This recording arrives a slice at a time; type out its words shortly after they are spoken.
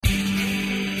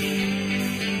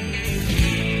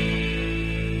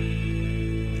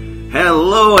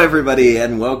Hello everybody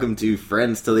and welcome to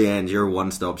Friends Till the End, your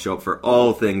one-stop shop for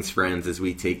all things Friends as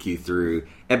we take you through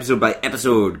episode by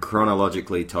episode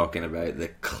chronologically talking about the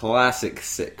classic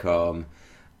sitcom.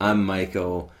 I'm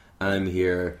Michael. I'm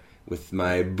here with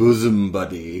my bosom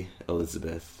buddy,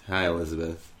 Elizabeth. Hi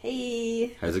Elizabeth.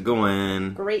 Hey. How's it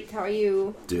going? Great, how are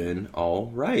you? Doing all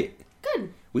right.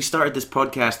 Good. We started this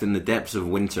podcast in the depths of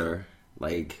winter,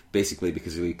 basically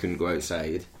because we couldn't go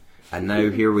outside. And now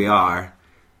here we are.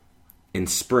 In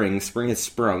spring has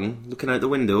sprung. Looking out the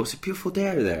window, it's a beautiful day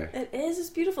out there. It is. It's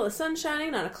beautiful. The sun's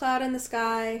shining, not a cloud in the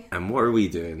sky. And what are we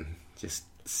doing? Just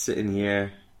sitting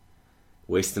here,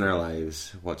 wasting our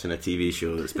lives, watching a TV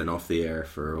show that's been off the air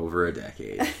for over a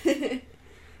decade.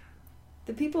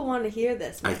 The people want to hear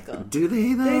this, Michael. Do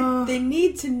they, though? They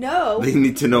need to know. They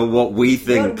need to know what we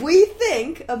think. What we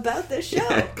think about this show.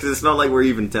 Because it's not like we're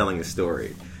even telling a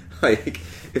story.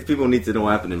 If people need to know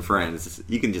what happened in Friends,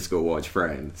 you can just go watch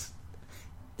Friends.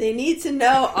 They need to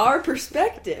know our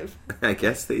perspective. I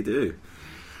guess they do.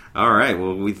 All right,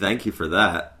 well, we thank you for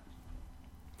that.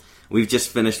 We've just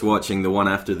finished watching the one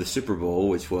after the Super Bowl,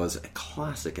 which was a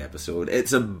classic episode.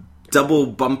 It's a double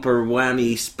bumper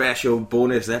whammy special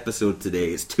bonus episode today.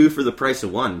 It's 2 for the price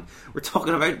of 1. We're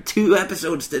talking about 2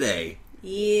 episodes today.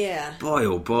 Yeah. Boy,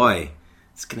 oh boy.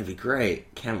 It's going to be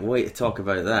great. Can't wait to talk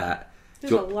about that.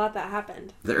 There's a lot that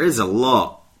happened. There is a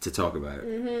lot to talk about.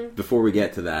 Mm-hmm. Before we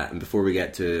get to that, and before we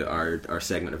get to our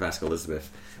segment of Ask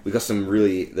Elizabeth, we got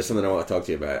there's something I want to talk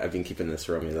to you about. I've been keeping this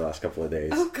from you the last couple of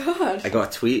days. Oh, God. I got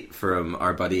a tweet from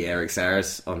our buddy Eric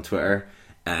Saris on Twitter,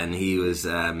 and he was,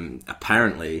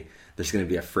 apparently, there's going to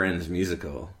be a Friends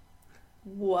musical.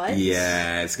 What?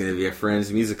 Yeah, it's going to be a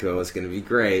Friends musical. It's going to be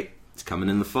great. It's coming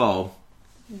in the fall.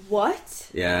 What?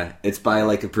 Yeah, it's by,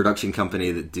 a production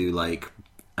company that do,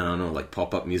 I don't know,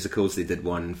 pop-up musicals. They did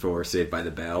one for Saved by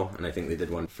the Bell, and I think they did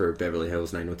one for Beverly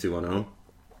Hills 90210.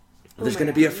 There's going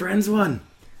to be a Friends one.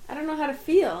 I don't know how to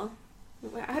feel.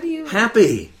 How do you...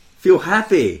 Happy. Feel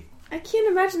happy. I can't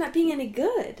imagine that being any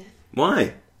good.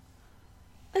 Why?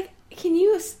 Can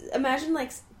you imagine,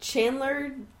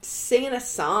 Chandler singing a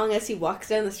song as he walks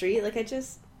down the street?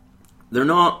 They're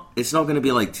not... It's not going to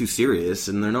be, too serious,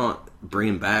 and they're not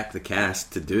bringing back the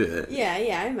cast to do it. Yeah,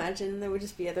 I imagine there would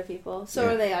just be other people. So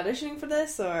are they auditioning for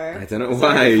this, or... I don't know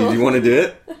why. You want to do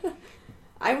it?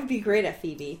 I would be great at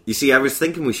Phoebe. You see, I was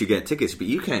thinking we should get tickets, but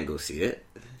you can't go see it.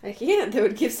 I can't. They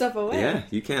would give stuff away. Yeah,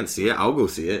 you can't see it. I'll go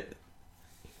see it.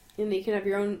 And you can have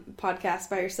your own podcast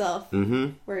by yourself,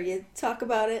 where you talk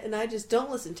about it, and I just don't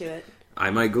listen to it.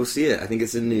 I might go see it. I think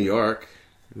it's in New York.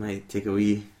 I might take a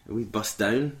wee bus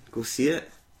down, go see it.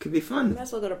 Could be fun. You might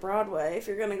as well go to Broadway if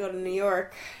you're going to go to New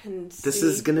York and see. This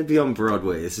is going to be on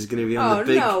Broadway. This is going to be on the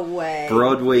big no way.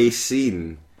 Broadway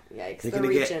scene. Yikes, they're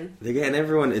reaching. They're getting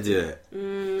everyone to do it.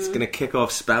 It's going to kick off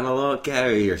Spamalot. Get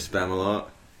out of here, Spamalot.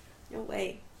 No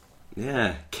way.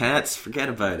 Yeah, cats, forget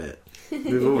about it.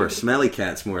 Move over. Smelly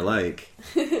Cat's more like.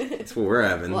 That's what we're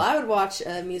having. Well, I would watch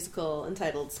a musical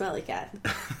entitled Smelly Cat.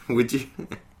 Would you?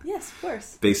 Yes, of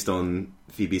course. Based on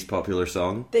Phoebe's popular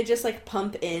song? They just,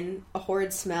 pump in a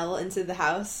horrid smell into the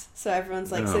house, so everyone's,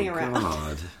 sitting around.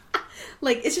 Oh,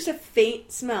 God. It's just a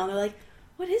faint smell. They're like,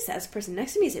 what is that? Is the person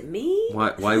next to me? Is it me?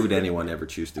 Why would anyone ever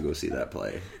choose to go see that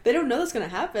play? They don't know that's going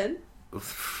to happen.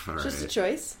 It's just a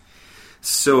choice.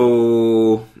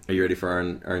 So, are you ready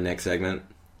for our next segment?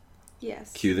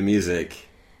 Yes. Cue the music.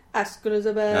 Ask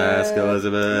Elizabeth. Ask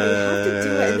Elizabeth. You have to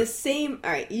do it in the same...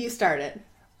 Alright, you start it.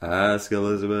 Ask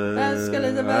Elizabeth. Ask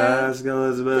Elizabeth. Ask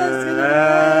Elizabeth.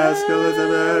 Ask Ask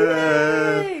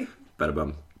Elizabeth. Bada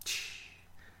bum.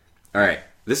 Alright,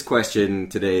 this question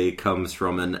today comes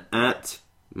from an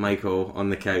 @Michael on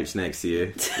the couch next to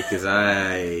you, because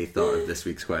I thought of this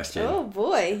week's question. Oh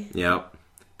boy. Yep.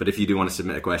 But if you do want to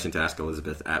submit a question to Ask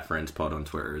Elizabeth, @FriendsPod on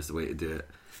Twitter is the way to do it.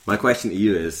 My question to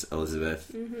you is,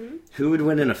 Elizabeth, who would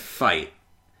win in a fight?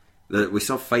 We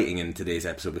saw fighting in today's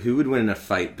episode, but who would win in a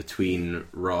fight between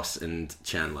Ross and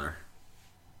Chandler?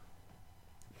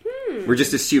 We're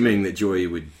just assuming that Joey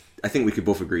would... I think we could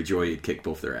both agree Joey would kick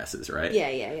both their asses, right?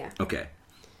 Yeah. Okay.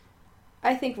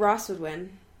 I think Ross would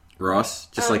win. Ross?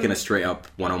 Just in a straight-up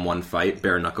one-on-one fight,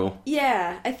 bare knuckle?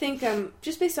 Yeah, I think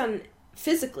just based on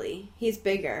physically, he's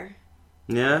bigger.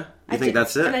 Yeah? You think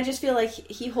that's it? And I just feel like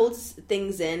he holds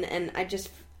things in, and I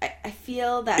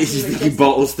feel that he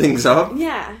bottles things up?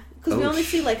 Yeah, because we only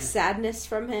see sadness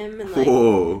from him, and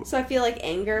Whoa. so I feel like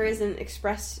anger isn't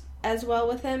expressed as well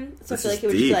with him. So This I feel like it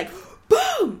would deep. just be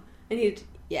boom, and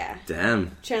Yeah.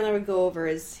 Damn. Chandler would go over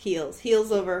his heels.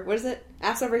 Heels over. What is it?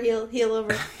 Ass over heel. Heel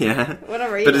over. Yeah.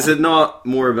 Whatever. But is it not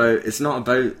more about... It's not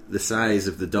about the size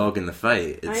of the dog in the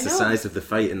fight. It's the size of the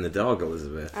fight in the dog,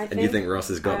 Elizabeth. And you think Ross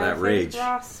has got that rage.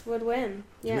 Ross would win.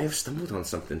 Yeah. You may have stumbled on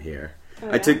something here.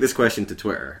 Oh, I took this question to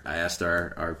Twitter. I asked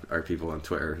our people on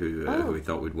Twitter who we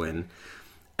thought would win.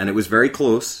 And it was very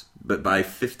close, but by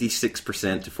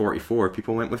 56% to 44%,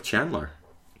 people went with Chandler.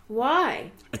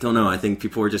 Why? I don't know. I think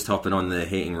people were just hopping on the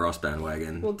hating Ross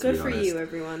bandwagon. Well, good for you,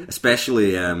 everyone.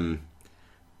 Especially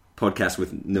Podcast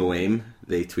with No Aim.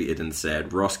 They tweeted and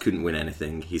said, Ross couldn't win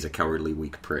anything. He's a cowardly,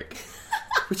 weak prick.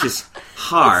 Which is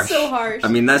harsh. It's so harsh. I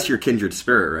mean, that's your kindred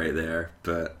spirit right there.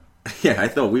 But yeah, I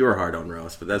thought we were hard on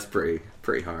Ross, but that's pretty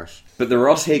harsh. But the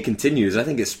Ross hate continues. I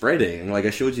think it's spreading. Like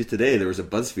I showed you today, there was a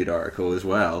BuzzFeed article as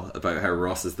well about how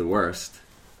Ross is the worst.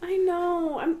 I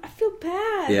know. I feel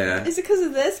bad. Yeah. Is it because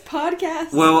of this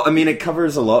podcast? Well, I mean, it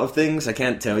covers a lot of things. I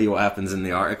can't tell you what happens in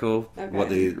the article, what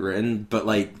they've written, but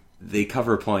like they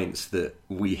cover points that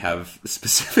we have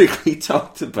specifically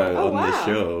talked about on the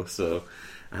show. So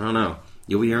I don't know.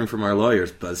 You'll be hearing from our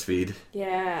lawyers, BuzzFeed.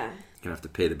 Yeah. You're gonna have to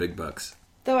pay the big bucks.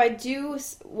 Though I do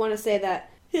want to say that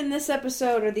in this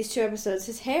episode, or these 2 episodes,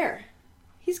 his hair.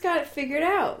 He's got it figured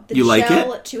out. The you like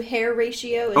gel it? to hair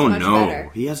ratio is much better. Oh no,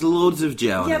 he has loads of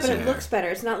gel in his hair. Yeah, but it looks better.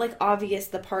 It's not like obvious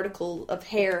the particle of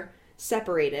hair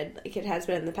separated like it has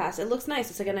been in the past. It looks nice.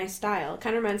 It's like a nice style. It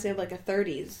kind of reminds me of like a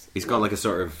 30s. He's got like a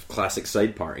sort of classic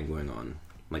side parting going on.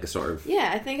 Like a sort of...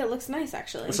 Yeah, I think it looks nice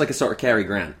actually. It's like a sort of Cary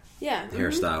Grant. Yeah.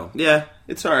 Hairstyle. Yeah,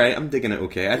 it's alright. I'm digging it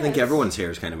okay. I think everyone's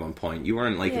hair is kind of on point. You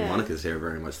weren't liking Monica's hair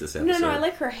very much this episode. No, I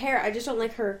like her hair. I just don't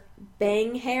like her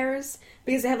bang hairs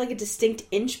because they have like a distinct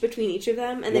inch between each of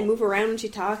them and they move around when she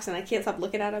talks and I can't stop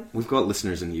looking at them. We've got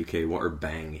listeners in the UK. What are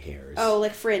bang hairs? Oh,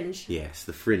 like fringe. Yes,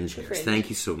 the fringe hairs. Thank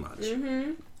you so much.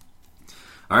 Mm-hmm.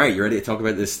 Alright, you ready to talk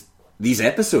about these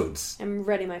episodes? I'm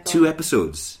ready, Michael. 2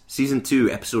 episodes. Season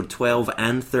 2, episode 12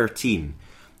 and 13.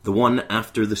 The one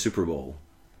after the Super Bowl.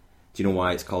 Do you know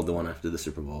why it's called the one after the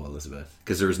Super Bowl, Elizabeth?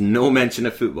 Because there's no mention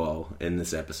of football in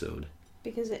this episode.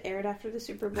 Because it aired after the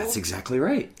Super Bowl? That's exactly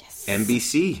right. Yes.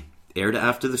 NBC aired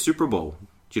after the Super Bowl.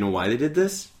 Do you know why they did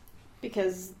this?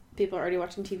 Because people are already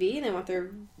watching TV and they want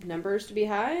their numbers to be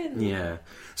high. Yeah.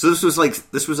 So this was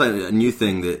a new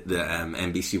thing that the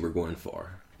NBC were going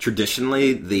for.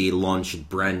 Traditionally, they launch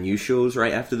brand new shows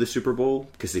right after the Super Bowl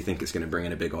because they think it's going to bring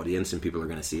in a big audience and people are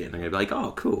going to see it and they're going to be like,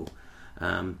 oh, cool.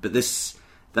 But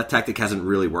that tactic hasn't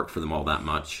really worked for them all that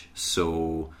much.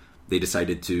 So they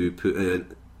decided to put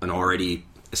an already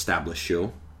established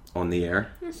show on the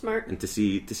air. That's smart. And to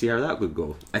see how that would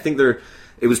go. I think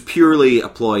it was purely a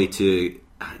ploy to,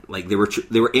 like, they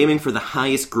were aiming for the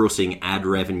highest grossing ad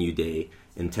revenue day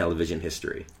in television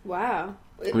history. Wow.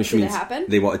 Which means it happen?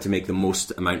 They wanted to make the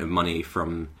most amount of money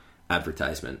from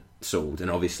advertisement sold. And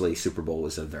obviously Super Bowl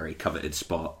was a very coveted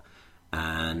spot.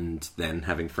 And then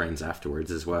having friends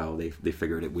afterwards as well, they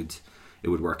figured it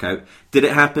would work out. Did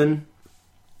it happen?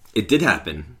 It did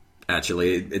happen,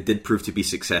 actually. It did prove to be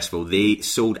successful. They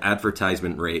sold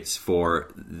advertisement rates for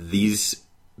this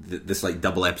like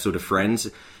double episode of Friends,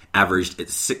 averaged at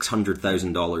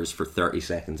 $600,000 for 30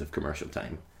 seconds of commercial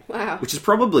time. Wow. Which is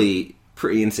probably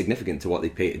pretty insignificant to what they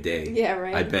pay today. Yeah,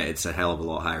 right. I bet it's a hell of a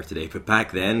lot higher today. But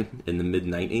back then, in the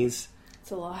mid-90s... It's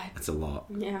a lot. That's a lot.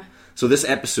 Yeah. So this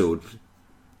episode,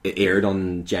 it aired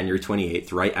on January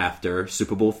 28th, right after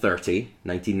Super Bowl 30,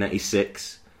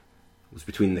 1996. It was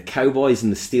between the Cowboys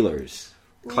and the Steelers.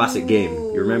 Classic game.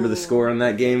 You remember the score on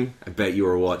that game? I bet you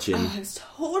were watching. Oh, I was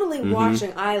totally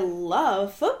watching. I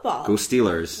love football. Go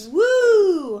Steelers.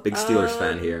 Woo! Big Steelers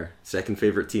fan here. Second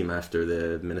favorite team after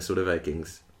the Minnesota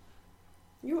Vikings.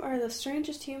 You are the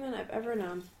strangest human I've ever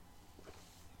known.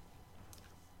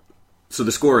 So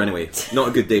the score, anyway, not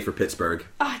a good day for Pittsburgh.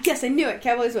 Yes, I knew it.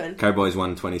 Cowboys win. Cowboys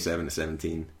won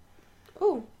 27-17.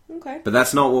 Oh, okay. But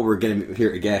that's not what we're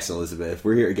here to guess, Elizabeth.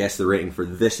 We're here to guess the rating for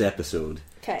this episode.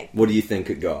 Okay. What do you think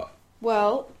it got?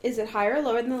 Well, is it higher or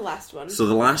lower than the last one? So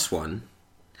the last one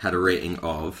had a rating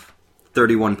of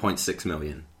 31.6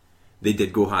 million. They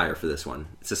did go higher for this one.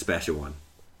 It's a special one.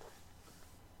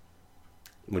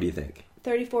 What do you think?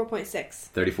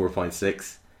 34.6.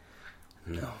 34.6?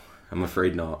 No, I'm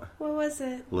afraid not. What was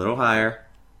it? A little higher.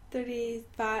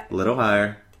 35. A little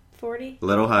higher. 40. A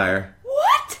little higher.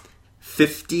 What?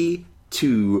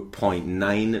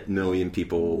 52.9 million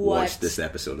people watched this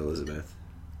episode, Elizabeth.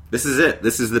 This is it.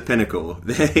 This is the pinnacle.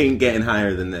 They ain't getting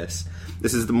higher than this.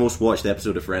 This is the most watched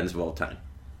episode of Friends of all time.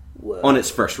 Whoa. On its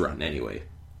first run, anyway.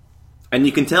 And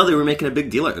you can tell they were making a big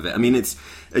deal out of it. I mean, it's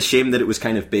a shame that it was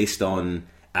kind of based on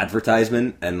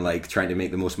advertisement and like trying to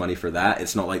make the most money for that.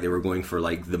 It's not like they were going for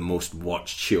like the most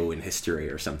watched show in history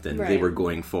or something. Right. They were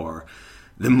going for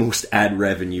the most ad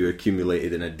revenue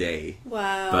accumulated in a day.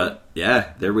 Wow. But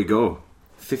yeah, there we go.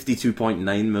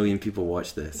 52.9 million people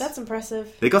watched this. That's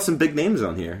impressive. They got some big names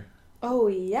on here. Oh,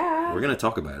 yeah. We're going to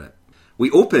talk about it.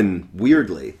 We open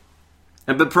weirdly,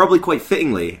 but probably quite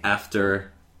fittingly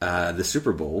after the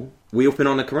Super Bowl. We open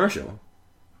on a commercial,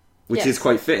 which Yes. is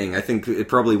quite fitting. I think it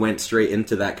probably went straight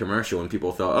into that commercial and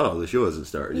people thought, oh, the show hasn't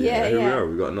started yet. Here we are.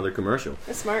 We've got another commercial.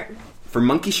 That's smart. For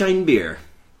Monkey Shine Beer.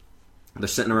 They're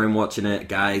sitting around watching it.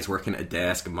 Guys working at a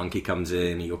desk. A monkey comes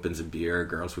in. He opens a beer.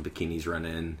 Girls with bikinis run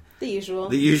in. The usual.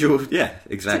 The usual, yeah,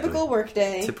 exactly. Typical work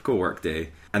day. Typical work day.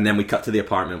 And then we cut to the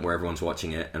apartment where everyone's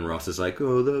watching it, and Ross is like,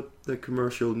 oh, the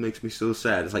commercial makes me so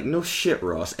sad. It's like, no shit,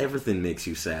 Ross. Everything makes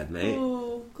you sad, mate.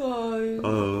 Oh, guys.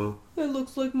 Oh. It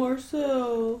looks like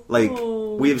Marcel. Like,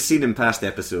 Oh. we have seen in past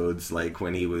episodes, like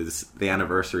when he was the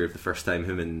anniversary of the first time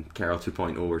him and Carol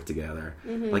 2.0 were together.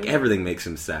 Like, everything makes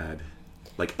him sad.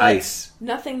 Like, But ice.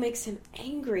 nothing makes him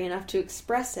angry enough to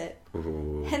express it.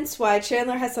 Oh. Hence why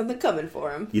Chandler has something coming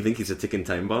for him. You think he's a ticking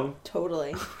time bomb?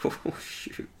 Totally. Oh,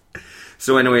 shoot.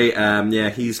 So anyway, yeah,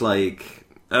 he's like,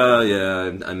 oh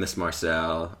yeah, I miss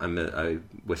Marcel. I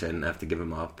wish I didn't have to give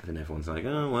him up. And everyone's like,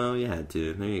 oh well, you had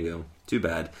to. There you go. Too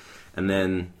bad. And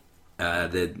then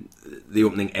the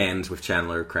opening ends with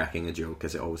Chandler cracking a joke,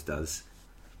 as it always does.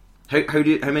 How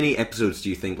many episodes do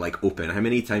you think like open? How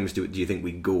many times do you think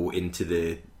we go into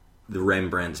the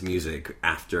Rembrandt's music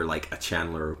after like a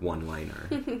Chandler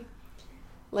one-liner?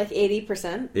 Like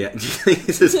 80%? Yeah, do you think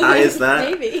it's as high as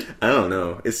that? Maybe. I don't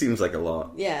know. It seems like a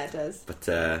lot. Yeah, it does. But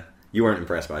you weren't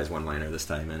impressed by his one-liner this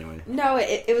time, anyway. No,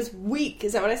 it was weak.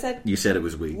 Is that what I said? You said it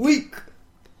was weak. Weak.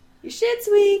 Your shit's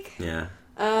weak. Yeah.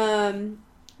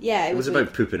 Yeah, It was weak.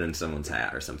 about pooping in someone's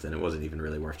hat or something. It wasn't even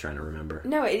really worth trying to remember.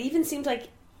 No, it even seemed like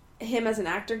him as an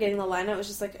actor getting the line out was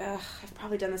just like, ugh, I've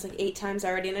probably done this like 8 times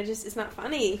already, and it's not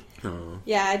funny. Oh.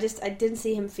 Yeah, I didn't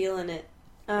see him feeling it.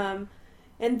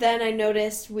 And then I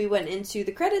noticed we went into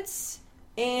the credits,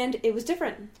 and it was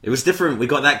different. It was different. We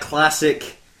got that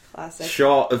classic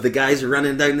shot of the guys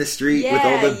running down the street with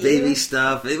all the baby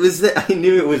stuff. It was I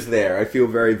knew it was there. I feel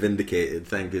very vindicated,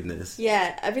 thank goodness.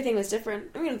 Yeah, everything was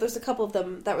different. I mean, there's a couple of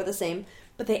them that were the same,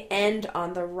 but they end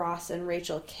on the Ross and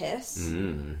Rachel kiss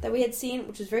that we had seen,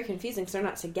 which was very confusing because they're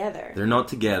not together. They're not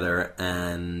together,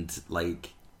 and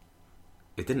like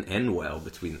it didn't end well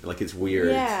between. Like it's weird.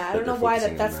 Yeah, I that don't know they're why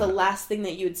focusing that's on the last thing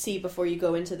that you would see before you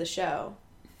go into the show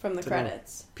from the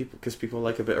credits. Because people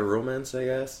like a bit of romance, I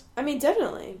guess. I mean,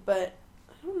 definitely, but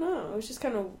I don't know. It was just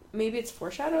kind of, maybe it's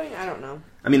foreshadowing? I don't know.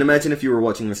 I mean, imagine if you were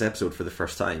watching this episode for the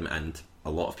first time, and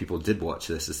a lot of people did watch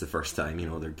this as the first time. You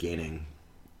know, they're gaining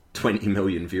 20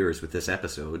 million viewers with this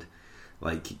episode.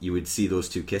 Like, you would see those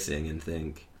two kissing and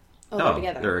think,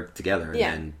 they're together,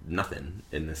 Yeah. and then nothing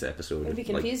in this episode. It'd be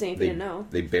confusing if you didn't know.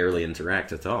 They barely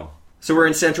interact at all. So we're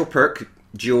in Central Perk.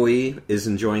 Joey is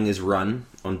enjoying his run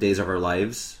on Days of Our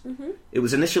Lives. Mm-hmm. It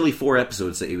was initially 4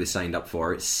 episodes that he was signed up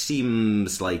for. It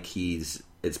seems like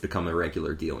it's become a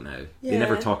regular deal now. Yeah. They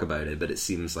never talk about it, but it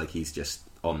seems like he's just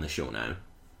on the show now.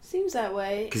 Seems that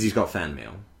way. Because he's got fan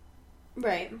mail.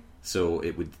 Right. So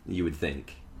you would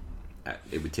think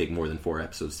it would take more than 4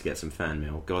 episodes to get some fan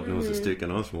mail. God knows it's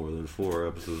taken us more than 4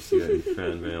 episodes to get any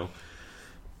fan mail.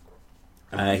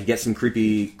 He gets some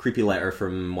creepy letter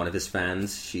from one of his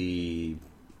fans. She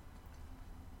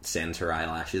sends her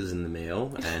eyelashes in the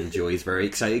mail, and Joey's very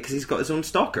excited because he's got his own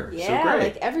stalker. Yeah, so great.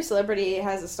 like every celebrity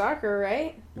has a stalker,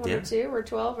 right? 1 Yeah. or 2 or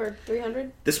 12 or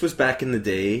 300. This was back in the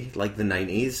day, like the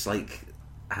 90s. Like,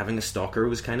 having a stalker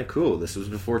was kind of cool. This was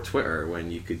before Twitter,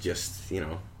 when you could just,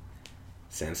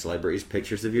 send celebrities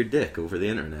pictures of your dick over the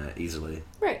internet easily.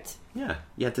 Right. Yeah,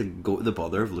 you had to go to the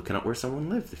bother of looking up where someone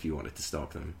lived if you wanted to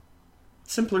stalk them.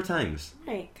 Simpler times.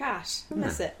 Right. Gosh, I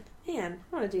miss it. Man,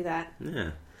 I want to do that. Yeah.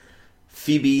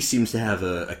 Phoebe seems to have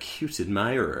a cute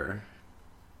admirer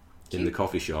in the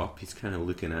coffee shop. He's kind of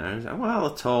looking at her. He's like, well,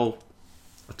 a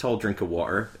tall drink of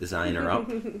water is eyeing her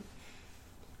up.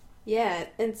 Yeah,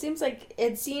 and it seemed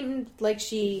like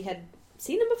she had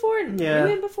seen him before and Yeah.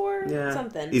 knew him before. Yeah.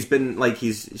 Something. He's been like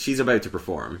she's about to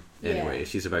perform anyway. Yeah.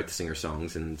 She's about to sing her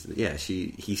songs, and yeah,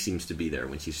 he seems to be there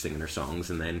when she's singing her songs,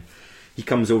 and then he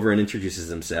comes over and introduces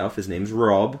himself. His name's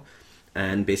Rob,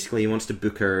 and basically he wants to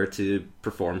book her to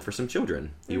perform for some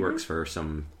children. He works for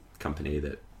some company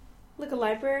that, Like a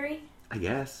library? I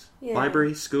guess, Yeah.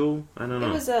 library, school, I don't know.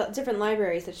 It was different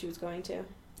libraries that she was going to.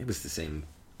 It was the same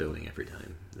building every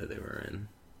time that they were in.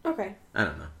 Okay. I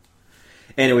don't know.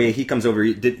 Anyway, he comes over.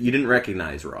 You didn't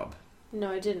recognize Rob.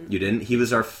 No, I didn't. You didn't? He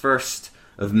was our first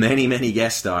of many, many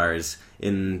guest stars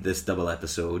in this double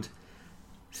episode.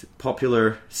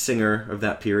 Popular singer of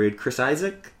that period, Chris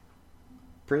Isaac.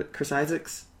 Chris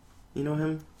Isaacs? You know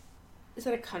him? Is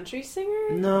that a country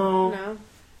singer? No.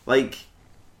 Like,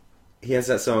 he has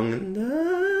that song, and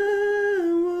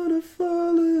I wanna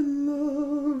fall in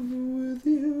love with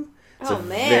you.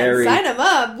 Sign him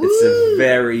up! Woo! It's a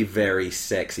very, very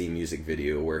sexy music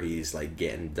video where he's like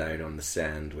getting down on the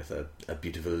sand with a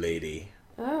beautiful lady.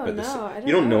 Oh, but no, I don't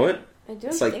You don't know it? I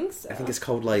don't think so. I think it's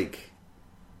called like,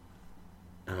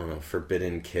 I don't know,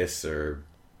 Forbidden Kiss, or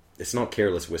it's not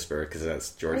Careless Whisper because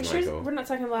that's George Michael. Sure we're not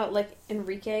talking about like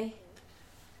Enrique? I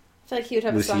feel like he would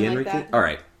have Was a song he like Enrique? that.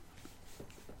 Alright.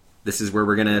 This is where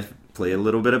we're gonna play a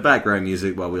little bit of background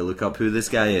music while we look up who this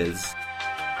guy is.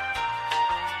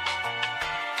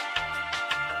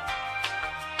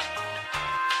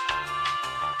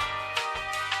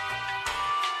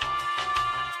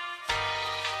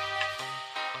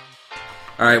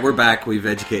 Alright, we're back. We've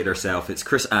educated ourselves. It's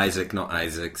Chris Isaac, not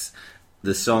Isaacs.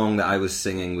 The song that I was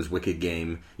singing was Wicked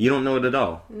Game. You don't know it at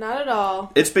all? Not at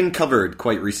all. It's been covered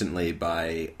quite recently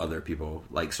by other people,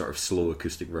 like sort of slow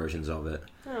acoustic versions of it.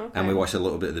 Oh, okay. And we watched a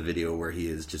little bit of the video where he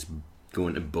is just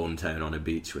going to Bone Town on a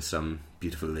beach with some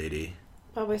beautiful lady.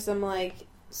 Probably some like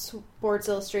Sports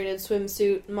Illustrated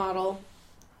swimsuit model.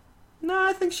 No,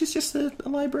 I think she's just a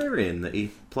librarian that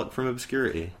he plucked from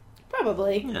obscurity.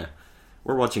 Probably. Yeah.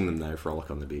 We're watching them now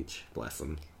frolic on the beach. Bless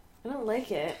them. I don't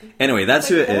like it. Anyway, that's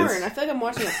it's like who it porn. is. I feel like I'm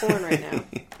watching a porn right now.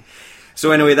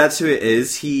 So anyway, that's who it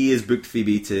is. He has booked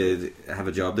Phoebe to have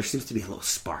a job. There seems to be a little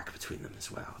spark between them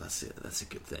as well. That's it. That's a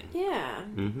good thing. Yeah.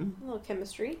 Mm-hmm. A little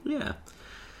chemistry. Yeah.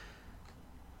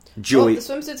 Joey. Oh, the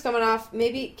swimsuit's coming off.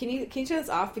 Maybe can you turn this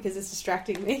off because it's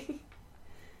distracting me?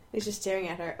 He's just staring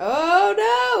at her.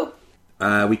 Oh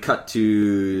no! We cut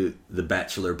to the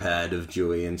bachelor pad of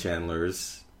Joey and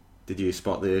Chandler's. Did you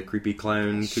spot the creepy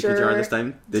clown cookie jar this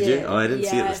time? Did you? Oh, I didn't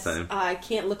see it this time. I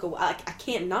can't look away. I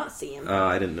can't not see him. Oh,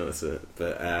 I didn't notice it.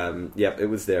 But, yep, it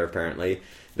was there apparently.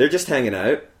 They're just hanging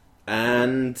out,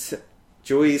 and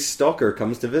Joey's stalker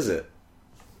comes to visit.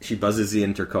 She buzzes the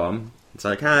intercom. It's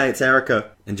like, hi, it's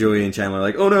Erica. And Joey and Chandler are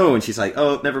like, oh no. And she's like,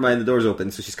 oh, never mind, the door's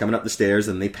open. So she's coming up the stairs,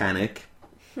 and they panic.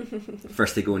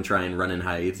 First they go and try and run and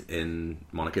hide in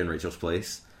Monica and Rachel's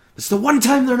place. It's the one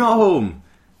time they're not home.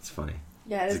 It's funny.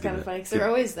 Yeah, it is kind of funny because they're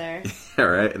always there.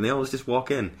 Alright, and they always just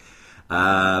walk in.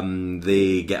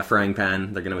 They get a frying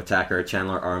pan. They're going to attack her.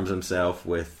 Chandler arms himself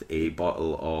with a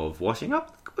bottle of washing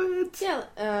up liquid.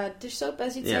 Yeah, dish soap,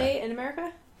 as you'd say in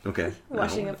America. Okay.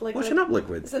 Washing up liquid. Washing up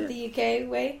liquid. Is that the UK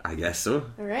way? I guess so.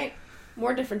 Alright.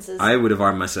 More differences. I would have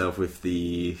armed myself with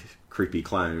the creepy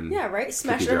clown. Yeah, right?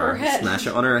 Smash it on her head. Smash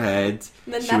it on her head.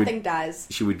 And then nothing dies.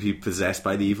 She would be possessed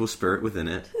by the evil spirit within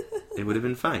it. It would have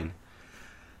been fine.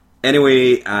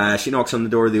 Anyway, she knocks on the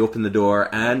door, they open the door,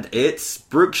 and it's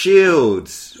Brooke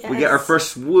Shields. Yes. We get our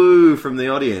first woo from the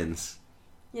audience.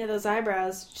 Yeah, those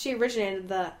eyebrows. She originated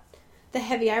the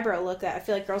heavy eyebrow look that I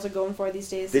feel like girls are going for these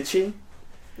days. Did she?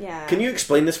 Yeah. Can you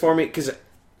explain this for me? Because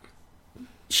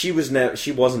she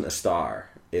wasn't a star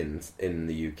in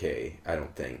the UK, I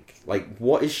don't think. Like,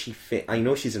 what is she... I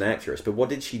know she's an actress, but what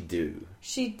did she do?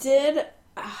 She did...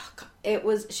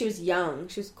 she was young.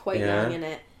 She was quite young in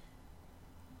it.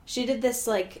 She did this,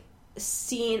 like,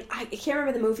 scene... I can't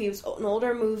remember the movie. It was an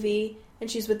older movie, and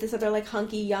she's with this other, like,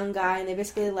 hunky young guy, and they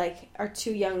basically, like, are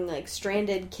two young, like,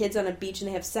 stranded kids on a beach, and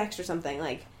they have sex or something.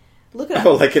 Like, look it up.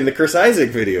 Oh, like in the Chris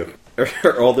Isaac video.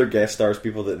 Are all their guest stars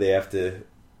people that they have to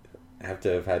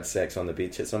have had sex on the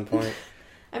beach at some point?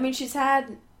 I mean, she's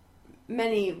had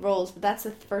many roles, but that's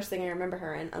the first thing I remember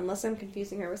her in, unless I'm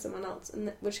confusing her with someone else,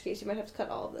 in which case you might have to cut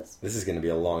all of this. This is going to be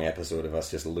a long episode of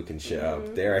us just looking shit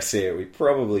up. Dare I say it, we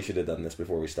probably should have done this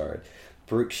before we started.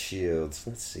 Brooke Shields,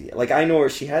 let's see. Like, I know her,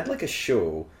 she had like a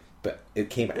show, but it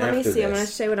came after this. Let me see, I'm going to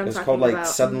say what I'm talking about. It's called like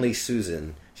Suddenly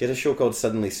Susan. She had a show called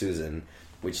Suddenly Susan,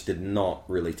 which did not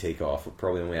really take off. It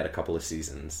probably only had a couple of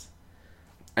seasons.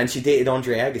 And she dated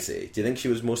Andre Agassi. Do you think she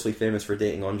was mostly famous for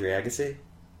dating Andre Agassi?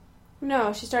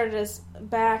 No, she started as...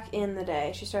 Back in the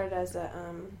day, she started as a...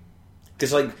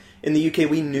 Because, like, in the UK,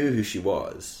 we knew who she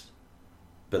was.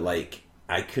 But, like,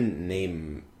 I couldn't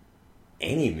name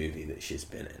any movie that she's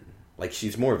been in. Like,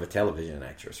 she's more of a television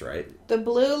actress, right? The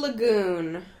Blue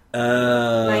Lagoon.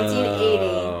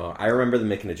 1980. I remember them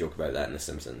making a joke about that in The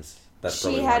Simpsons.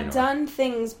 She had done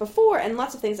things before and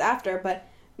lots of things after, but...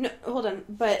 No, hold on.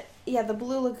 But, yeah, the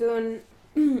Blue Lagoon...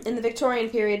 In the Victorian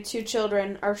period, two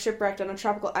children are shipwrecked on a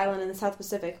tropical island in the South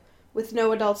Pacific. With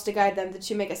no adults to guide them, the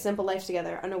two make a simple life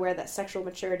together, unaware that sexual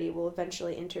maturity will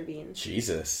eventually intervene.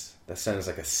 Jesus. That sounds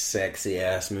like a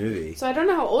sexy-ass movie. So I don't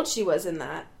know how old she was in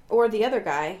that. Or the other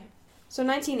guy. So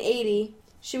 1980,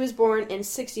 she was born in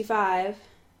 65.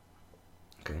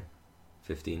 Okay.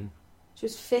 15. She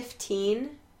was 15.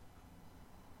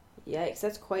 Yikes,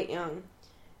 that's quite young.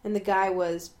 And the guy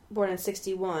was born in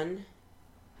 61.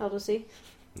 How old was he?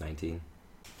 19.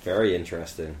 Very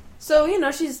interesting. So,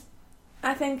 she's,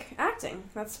 I think, acting.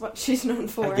 That's what she's known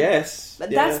for. I guess.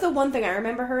 But that's the one thing I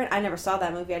remember her in. I never saw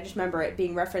that movie. I just remember it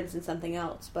being referenced in something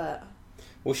else, but...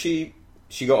 Well, she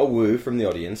got a woo from the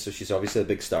audience, so she's obviously a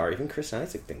big star. Even Chris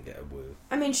Isaac didn't get a woo.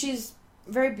 I mean, she's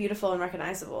very beautiful and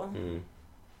recognizable. Mm.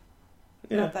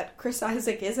 Yeah. Not that Chris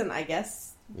Isaac isn't, I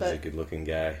guess. But... He's a good-looking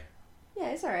guy.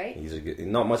 Yeah, he's alright. He's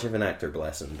not much of an actor,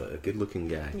 bless him, but a good-looking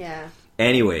guy. Yeah.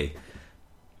 Anyway,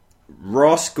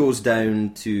 Ross goes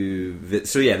down to...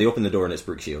 So yeah, they open the door and it's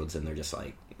Brooke Shields, and they're just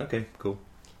like, okay, cool.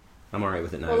 I'm alright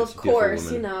with it now. Well, it's of course,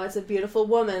 it's a beautiful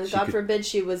woman. God forbid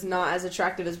she was not as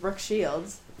attractive as Brooke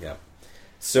Shields. Yeah.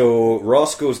 So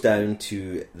Ross goes down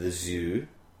to the zoo,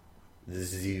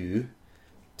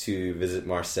 to visit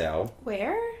Marcel.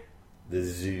 Where? The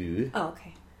zoo. Oh,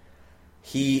 okay.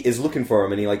 He is looking for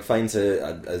him, and he finds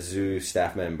a zoo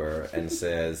staff member and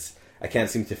says, I can't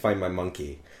seem to find my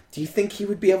monkey. Do you think he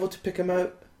would be able to pick him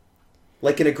out?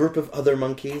 Like in a group of other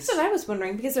monkeys? That's what I was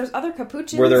wondering, because there's other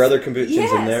capuchins. Were there other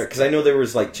capuchins in there? Because I know there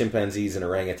was like chimpanzees and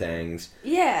orangutans.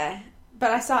 Yeah, but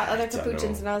I saw other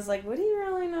capuchins and I was like, what do you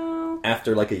really know?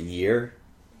 After like a year?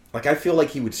 Like I feel like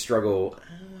he would struggle.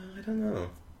 I don't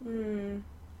know.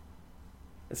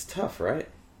 It's tough, right?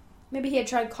 Maybe he had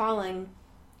tried calling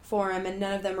for him and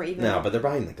none of them were even... No, but they're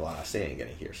behind the glass. They ain't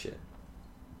gonna hear shit.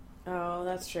 Oh,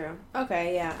 that's true.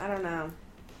 Okay, yeah, I don't know.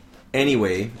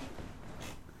 Anyway,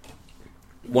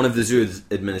 one of the zoo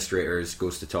administrators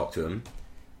goes to talk to him.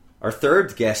 Our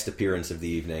third guest appearance of the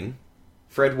evening,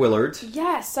 Fred Willard.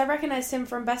 Yes, I recognize him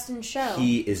from Best in Show.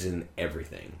 He is in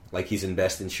everything. Like, he's in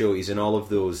Best in Show. He's in all of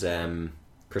those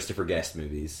Christopher Guest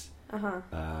movies.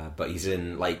 But he's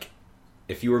in, like,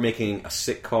 if you were making a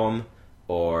sitcom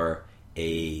or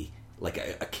a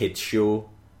kid's show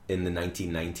in the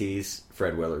 1990s,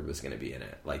 Fred Willard was going to be in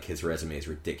it. Like, his resume is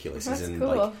ridiculous. That's he's in,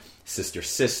 cool. like,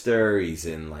 Sister. He's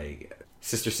in, like...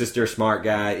 Sister, smart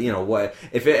guy. You know what?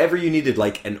 If ever you needed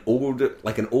like an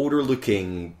older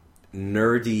looking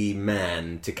nerdy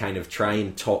man to kind of try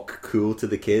and talk cool to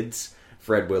the kids,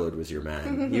 Fred Willard was your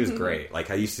man. He was great. Like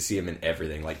I used to see him in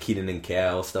everything, like Kenan and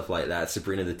Kel, stuff like that.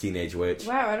 Sabrina the Teenage Witch.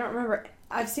 Wow, I don't remember.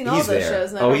 I've seen all those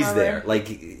shows. And he's there.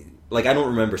 Like I don't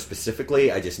remember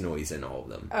specifically. I just know he's in all of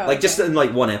them. Oh, like just in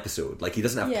like one episode. Like he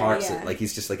doesn't have parts. Yeah. Like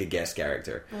he's just like a guest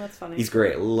character. Oh, that's funny. He's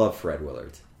great. Love Fred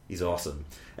Willard. He's awesome.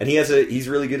 And he's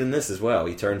really good in this as well.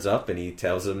 He turns up and he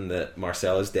tells him that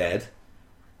Marcel is dead.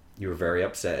 You were very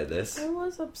upset at this. I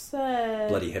was upset.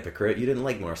 Bloody hypocrite. You didn't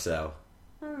like Marcel.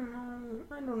 I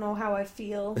don't know how I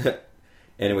feel.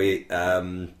 Anyway,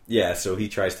 so he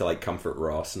tries to like comfort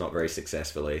Ross, not very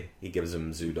successfully. He gives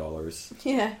him zoo dollars.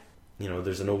 Yeah. You know,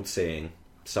 there's an old saying,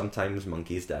 sometimes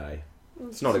monkeys die.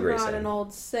 It's not a great saying. It's not an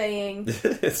old saying.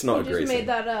 It's not a great saying. You just made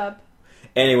that up.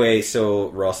 Anyway, so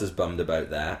Ross is bummed about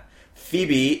that.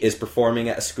 Phoebe is performing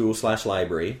at a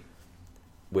school/library,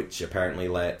 which apparently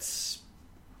lets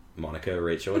Monica,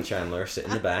 Rachel, and Chandler sit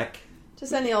in the back.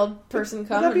 Just any old person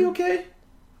come. Would that be okay?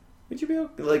 Would you be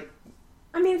okay? Like,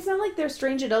 I mean, it's not like they're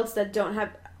strange adults that don't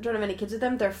have any kids with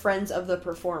them. They're friends of the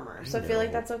performer, so I feel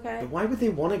like that's okay. But why would they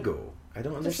want to go? I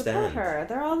don't understand. To support her.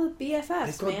 They're all the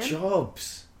BFFs, They've got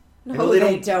jobs. No,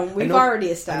 they don't. We've already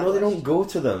established. I know they don't go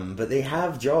to them, but they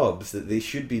have jobs that they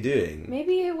should be doing.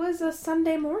 Maybe it was a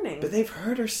Sunday morning. But they've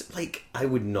heard her, like, I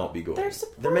would not be going.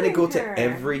 They're meant to go her. to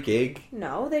every gig.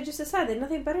 No, they just decided they had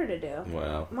nothing better to do.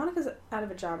 Well. Monica's out of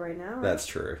a job right now. Right? That's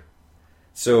true.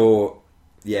 So,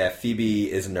 yeah,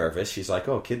 Phoebe is nervous. She's like,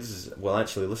 oh, kids will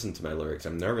actually listen to my lyrics.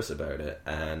 I'm nervous about it.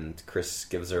 And Chris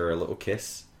gives her a little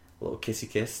kiss, a little kissy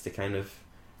kiss to kind of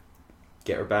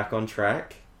get her back on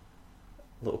track.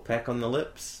 Little peck on the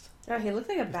lips. Oh, he looked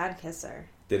like a bad kisser.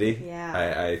 Did he?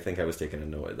 Yeah. I think I was taking a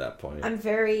note at that point. I'm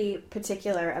very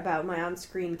particular about my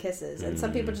on-screen kisses. And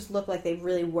some people just look like they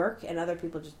really work, and other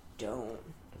people just don't.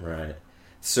 Right.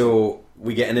 So,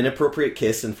 we get an inappropriate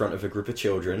kiss in front of a group of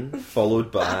children,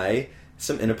 followed by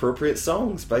some inappropriate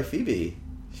songs by Phoebe.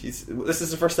 This is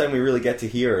the first time we really get to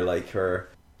hear, like her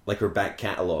back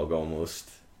catalogue, almost.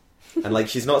 And, like,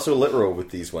 she's not so literal with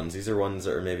these ones. These are ones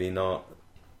that are maybe not...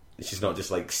 She's not just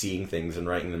like seeing things and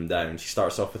writing them down. She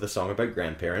starts off with a song about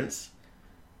grandparents,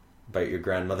 about your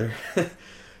grandmother.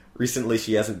 Recently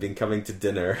she hasn't been coming to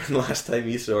dinner, and last time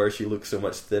you saw her she looked so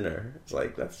much thinner. It's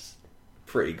like, that's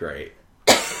pretty great.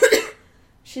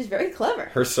 She's very clever.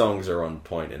 Her songs are on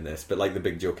point in this, but like the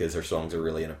big joke is her songs are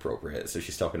really inappropriate. So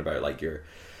she's talking about like your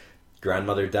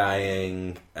grandmother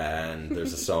dying, and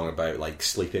there's a song about like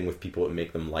sleeping with people to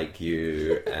make them like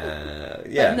you.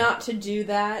 But not to do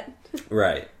that.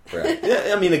 Right.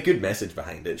 Yeah, I mean, a good message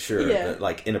behind it, sure, Yeah. but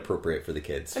like inappropriate for the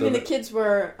kids. I mean, the kids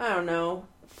were, I don't know,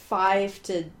 5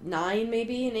 to 9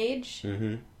 maybe in age.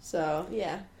 Mm-hmm. So,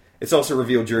 yeah. It's also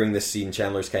revealed during this scene,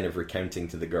 Chandler's kind of recounting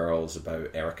to the girls about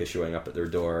Erica showing up at their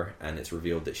door, and it's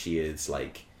revealed that she is,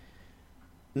 like,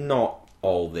 not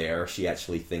all there. She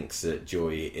actually thinks that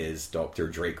Joey is Dr.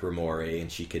 Drake Ramori,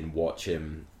 and she can watch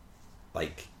him,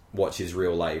 like, watch his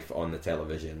real life on the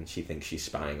television. She thinks she's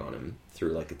spying on him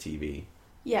through, like, a TV.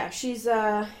 Yeah, she's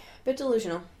a bit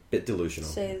delusional. Bit delusional.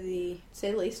 Say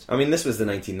the least. I mean, this was the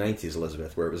 1990s,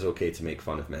 Elizabeth, where it was okay to make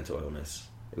fun of mental illness.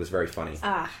 It was very funny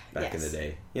back in the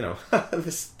day. You know,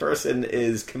 this person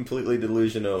is completely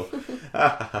delusional.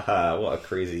 What a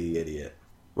crazy idiot.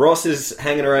 Ross is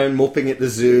hanging around moping at the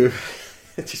zoo,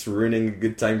 just ruining a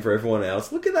good time for everyone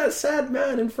else. Look at that sad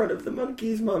man in front of the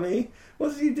monkeys, Mummy.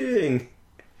 What's he doing?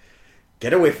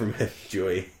 Get away from him,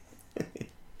 Joey.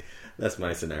 That's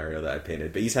my scenario that I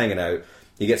painted. But he's hanging out.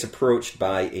 He gets approached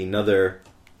by another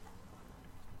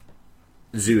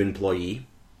zoo employee,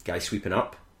 guy sweeping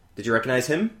up. Did you recognize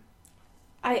him?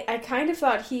 I kind of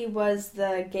thought he was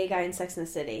the gay guy in Sex and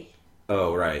the City.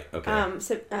 Oh, right.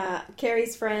 Okay.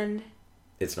 Carrie's friend.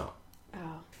 It's not.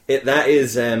 Oh. That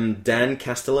is Dan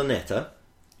Castellaneta,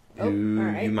 who all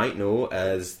right. you might know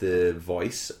as the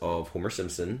voice of Homer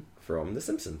Simpson from The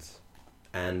Simpsons.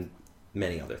 And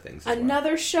many other things as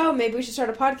Another show maybe we should start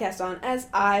a podcast on, as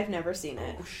I've never seen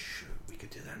it. Oh, shoot. We could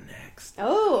do that next.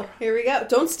 Oh, here we go.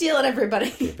 Don't steal it,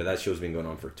 everybody. Yeah, but that show's been going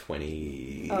on for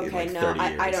 30 Okay, years.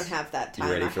 I don't have that time.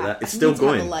 You ready for that? It's I still need to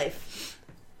have going. a life.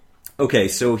 Okay,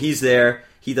 so he's there.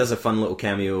 He does a fun little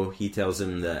cameo. He tells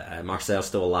him that Marcel's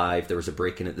still alive. There was a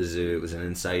break-in at the zoo. It was an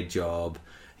inside job.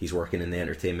 He's working in the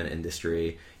entertainment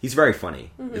industry. He's very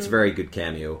funny. Mm-hmm. It's a very good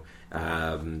cameo.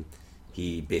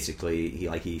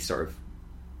 He sort of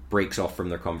breaks off from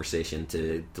their conversation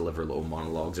to deliver little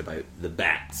monologues about the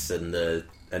bats and the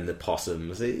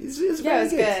possums. It was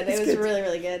good. It was really,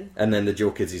 really good. And then the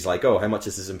joke is, he's like, "Oh, how much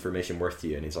is this information worth to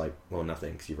you?" And he's like, "Well,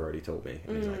 nothing, because you've already told me."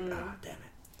 And he's like, "Ah, damn it."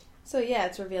 So yeah,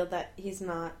 it's revealed that he's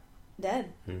not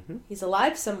dead. Mm-hmm. He's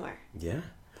alive somewhere. Yeah.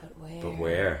 But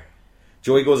where?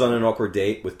 Joey goes on an awkward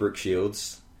date with Brooke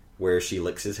Shields, where she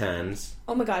licks his hands.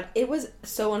 Oh my god, it was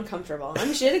so uncomfortable. I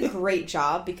mean, she did a great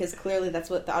job, because clearly that's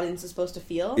what the audience is supposed to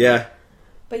feel. Yeah.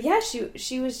 But yeah,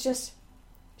 she was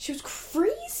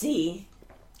crazy.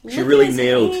 She really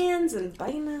nailed hands and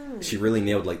biting them. She really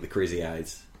nailed like the crazy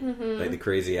eyes. Mm-hmm. Like the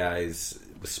crazy eyes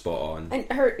was spot on.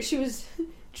 And she was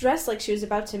dressed like she was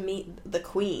about to meet the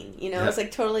queen. You know, Yeah. It was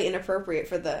like totally inappropriate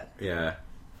for the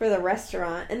for the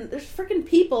restaurant. And there's freaking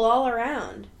people all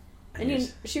around.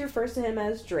 And she refers to him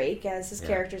as Drake, as his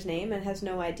character's name, and has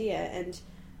no idea. And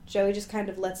Joey just kind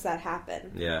of lets that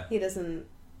happen. Yeah. He doesn't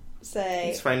say,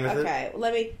 he's fine with it. Okay,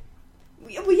 let me...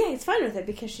 Well, yeah, he's fine with it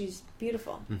because she's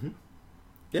beautiful. Mm-hmm.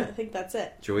 Yeah. I think that's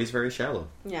it. Joey's very shallow.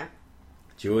 Yeah.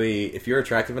 Joey, if you're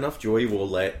attractive enough, Joey will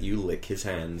let you lick his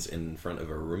hands in front of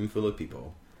a room full of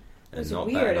people. It was not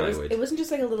weird. It It wasn't just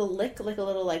like a little lick, like a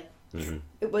little like... Mm-hmm.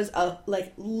 It was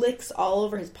like licks all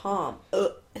over his palm.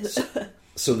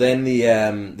 So then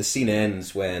the scene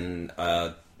ends when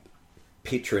a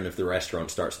patron of the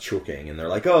restaurant starts choking, and they're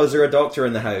like, "Oh, is there a doctor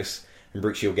in the house?" And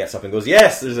Brooke Shield gets up and goes,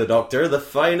 "Yes, there's a doctor, the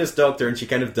finest doctor." And she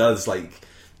kind of does, like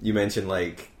you mentioned,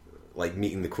 like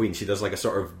meeting the Queen. She does like a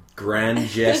sort of grand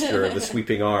gesture of a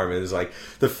sweeping arm, and is like,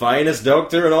 "The finest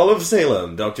doctor in all of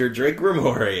Salem, Dr. Drake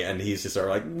Ramori." And he's just sort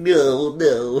of like,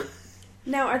 "No."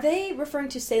 Now, are they referring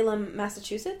to Salem,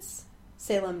 Massachusetts?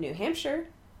 Salem, New Hampshire?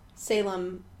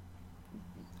 Salem...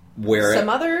 some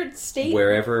other state?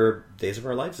 Wherever Days of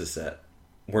Our Lives is set.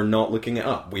 We're not looking it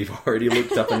up. We've already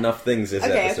looked up enough things this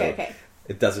episode. Okay.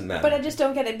 It doesn't matter. But I just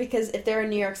don't get it, because if they're in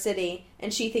New York City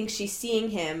and she thinks she's seeing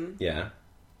him, yeah,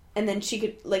 and then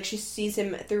she sees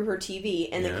him through her TV,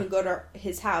 and then can go to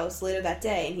his house later that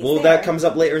day, and he's well, there. that comes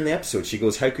up later in the episode. She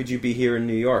goes, "How could you be here in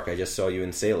New York? I just saw you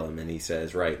in Salem." And he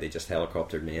says, "Right, they just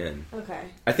helicoptered me in." Okay.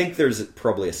 I think there's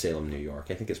probably a Salem, New York.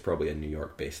 I think it's probably a New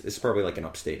York base. It's probably like an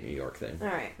upstate New York thing. All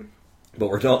right. But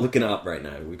we're not looking it up right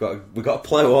now. We got to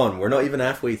plow on. We're not even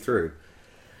halfway through.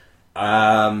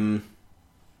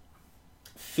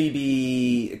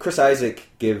 Chris Isaak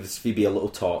gives Phoebe a little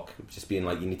talk, just being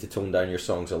like, "You need to tone down your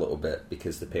songs a little bit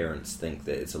because the parents think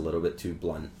that it's a little bit too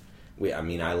blunt.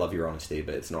 I love your honesty,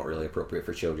 but it's not really appropriate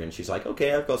for children." She's like,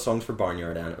 "Okay, I've got songs for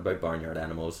about barnyard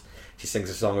animals." She sings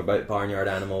a song about barnyard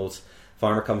animals.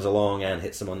 Farmer comes along and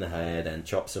hits him on the head and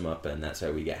chops him up, and that's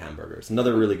how we get hamburgers.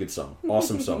 Another really good song.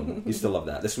 Awesome song. Used to love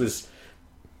that. This was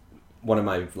one of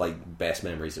my like best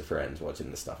memories of Friends,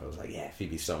 watching this stuff. I was like, yeah,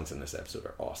 Phoebe's songs in this episode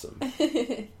are awesome.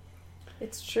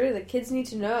 It's true. The kids need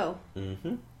to know.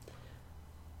 Mm-hmm.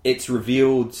 It's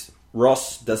revealed.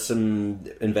 Ross does some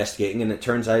investigating, and it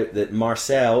turns out that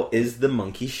Marcel is the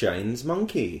Monkey Shines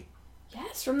monkey.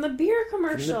 Yes, from the beer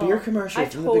commercial. From the beer commercial. I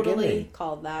from totally the beginning.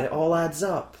 called that. It all adds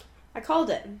up. I called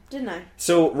it, didn't I?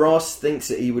 So Ross thinks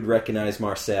that he would recognize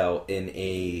Marcel in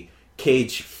a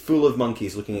cage full of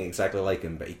monkeys looking exactly like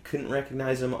him, but he couldn't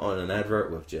recognize him on an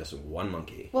advert with just one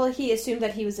monkey. Well, he assumed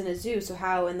that he was in a zoo, so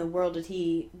how in the world did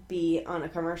he be on a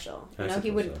commercial? You know,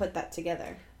 he wouldn't put that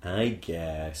together. I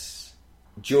guess.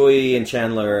 Joey and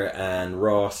Chandler and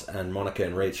Ross and Monica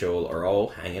and Rachel are all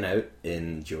hanging out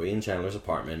in Joey and Chandler's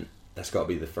apartment. That's got to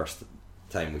be the first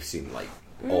time we've seen, like,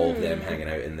 all of them hanging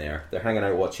out in there. They're hanging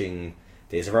out watching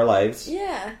Days of Our Lives.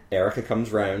 Yeah. Erica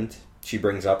comes round. She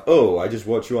brings up, oh, I just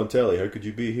watched you on telly. How could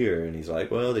you be here? And he's like,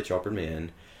 well, they choppered me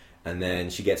in. And then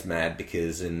she gets mad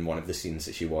because in one of the scenes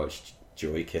that she watched,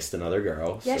 Joey kissed another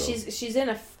girl. Yeah, so. she's in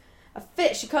a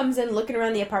fit. She comes in looking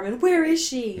around the apartment. Where is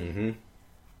she? Mm-hmm.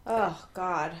 Oh,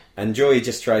 God. And Joey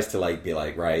just tries to, like, be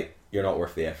like, right, you're not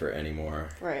worth the effort anymore.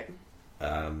 Right.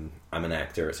 I'm an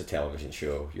actor. It's a television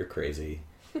show. You're crazy.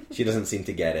 She doesn't seem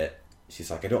to get it. She's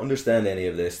like, I don't understand any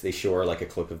of this. They show her like a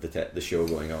clip of the show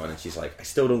going on, and she's like, I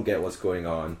still don't get what's going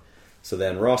on. So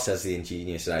then Ross has the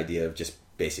ingenious idea of just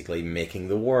basically making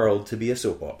the world to be a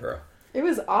soap opera. It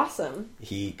was awesome.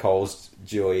 He calls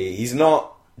Joey, he's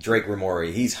not Drake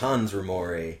Ramori, he's Hans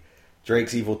Ramori,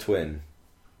 Drake's evil twin.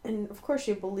 And of course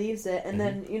she believes it, and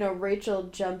then, you know, Rachel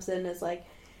jumps in and is like,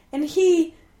 and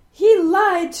he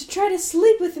lied to try to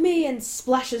sleep with me, and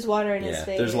splashes water in his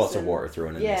face. There's lots of water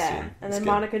thrown in this scene. Yeah, and then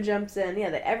Monica jumps in. Yeah,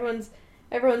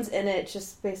 everyone's in it,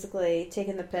 just basically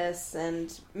taking the piss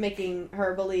and making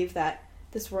her believe that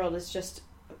this world is just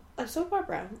a soap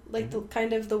opera, like the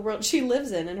kind of the world she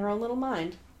lives in her own little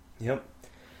mind. Yep.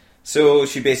 So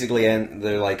she basically,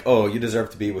 they're like, oh, you deserve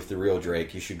to be with the real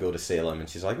Drake. You should go to Salem. And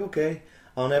she's like, okay,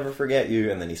 I'll never forget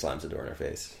you. And then he slams the door in her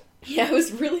face. Yeah, it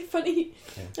was really funny.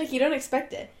 Yeah. Like, you don't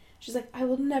expect it. She's like, I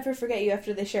will never forget you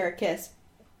after they share a kiss.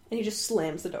 And he just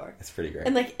slams the door. It's pretty great.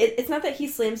 And, like, it's not that he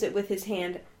slams it with his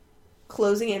hand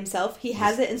closing it himself. He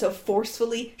has it and so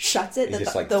forcefully shuts it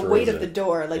that the weight of the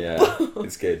door, like, yeah,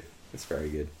 it's good. It's very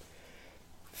good.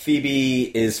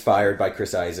 Phoebe is fired by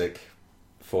Chris Isaak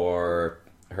for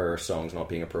her songs not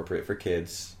being appropriate for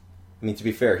kids. I mean, to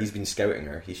be fair, he's been scouting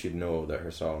her. He should know that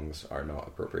her songs are not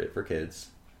appropriate for kids.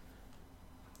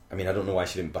 I mean, I don't know why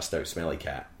she didn't bust out Smelly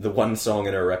Cat. The one song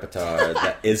in her repertoire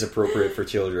that is appropriate for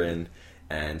children,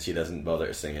 and she doesn't bother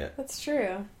to sing it. That's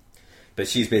true. But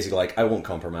she's basically like, I won't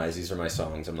compromise. These are my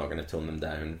songs. I'm not going to tone them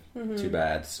down. Too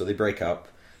bad. So they break up.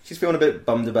 She's feeling a bit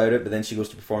bummed about it, but then she goes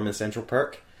to perform in Central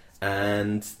Perk.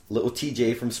 And little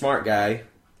TJ from Smart Guy,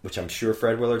 which I'm sure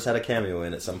Fred Willard's had a cameo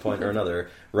in at some point or another,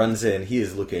 runs in. He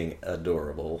is looking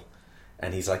adorable.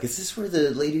 And he's like, is this where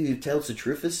the lady who tells the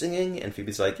truth is singing? And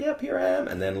Phoebe's like, yep, here I am.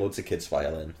 And then loads of kids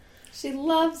file in. She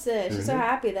loves it. She's so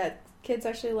happy that kids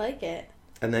actually like it.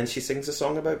 And then she sings a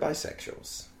song about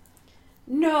bisexuals.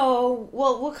 No.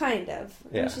 Well, kind of.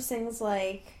 Yeah. And she sings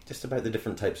like... just about the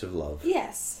different types of love.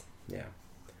 Yes. Yeah.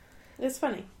 It's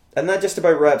funny. And that just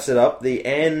about wraps it up. They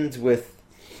end with...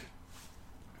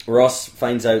 Ross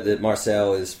finds out that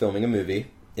Marcel is filming a movie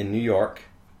in New York.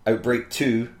 Outbreak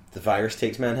 2, The Virus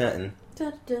Takes Manhattan.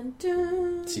 Dun, dun,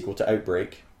 dun. Sequel to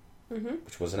Outbreak,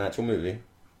 which was an actual movie.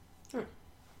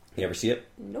 You ever see it?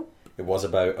 Nope. It was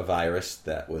about a virus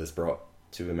that was brought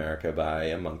to America by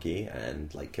a monkey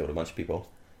and like killed a bunch of people.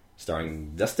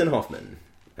 Starring Dustin Hoffman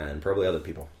and probably other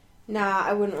people. Nah,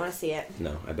 I wouldn't want to see it.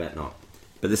 No, I bet not.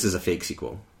 But this is a fake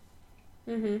sequel.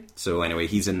 So anyway,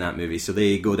 he's in that movie. So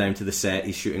they go down to the set.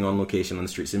 He's shooting on location on the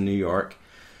streets of New York.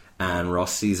 And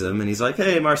Ross sees him, and he's like,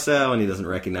 hey, Marcel, and he doesn't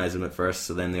recognize him at first,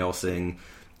 so then they all sing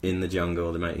In the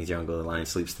Jungle, the Mighty Jungle, the Lion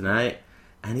Sleeps Tonight,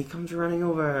 and he comes running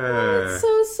over. Oh, it's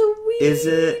so sweet. Is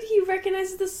it? He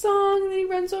recognizes the song, and then he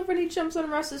runs over and he jumps on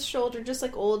Ross's shoulder, just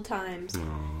like old times.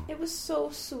 Aww. It was so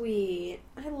sweet.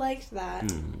 I liked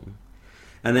that.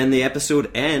 And then the episode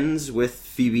ends with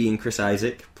Phoebe and Chris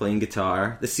Isaak playing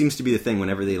guitar. This seems to be the thing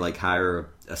whenever they like hire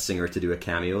a singer to do a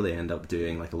cameo, they end up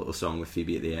doing like a little song with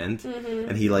Phoebe at the end.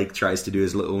 And he like tries to do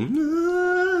his little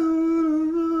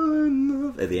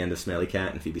at the end of Smelly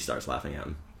Cat, and Phoebe starts laughing at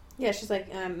him. Yeah, she's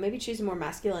like, maybe choose a more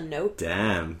masculine note.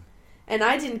 Damn. And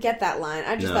I didn't get that line.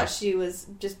 I just thought she was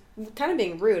just kind of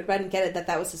being rude, but I didn't get it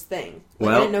that was his thing.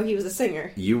 Like, I didn't know he was a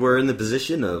singer. You were in the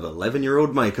position of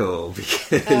 11-year-old Michael,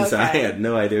 because I had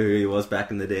no idea who he was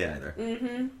back in the day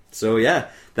either. So yeah,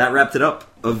 that wrapped it up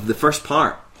of the first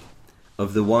part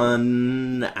of the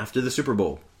one after the Super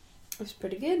Bowl. was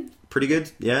pretty good. Pretty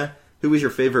good, yeah. Who was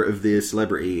your favorite of the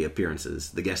celebrity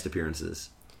appearances, the guest appearances?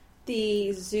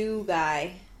 The zoo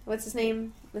guy. What's his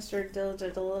name? Mr.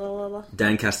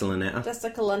 Dan Castellaneta.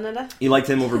 Jessica Lanetta. You liked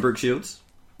him over Brooke Shields?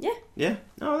 Yeah. Yeah?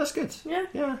 Oh, that's good. Yeah.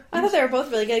 Yeah. I thought they were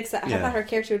both really good, except Yeah. I thought her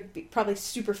character would be probably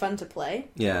super fun to play.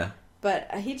 Yeah.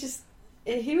 But he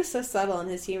was so subtle in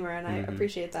his humor, and I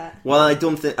appreciate that. Well, I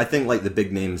think like the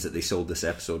big names that they sold this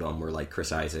episode on were like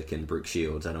Chris Isaac and Brooke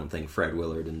Shields. I don't think Fred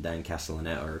Willard and Dan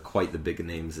Castellaneta are quite the big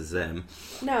names as them.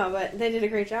 No, but they did a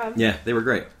great job. Yeah, they were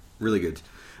great. Really good.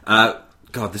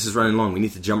 God, this is running long. We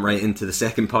need to jump right into the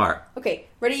second part. Okay,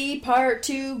 ready, part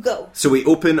 2, go. So we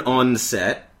open on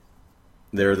set.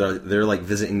 They're like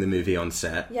visiting the movie on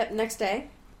set. Yep, next day.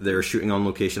 They're shooting on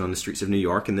location on the streets of New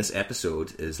York, and this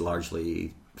episode is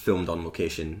largely filmed on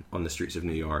location on the streets of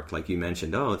New York. Like you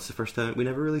mentioned, it's the first time we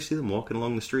never really see them walking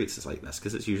along the streets. It's like, that's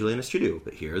because it's usually in a studio,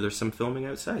 but here there's some filming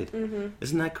outside. Mm-hmm.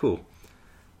 Isn't that cool?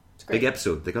 It's great. Big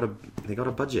episode. They got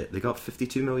a budget. They got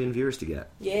 52 million viewers to get.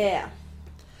 Yeah.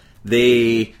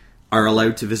 They are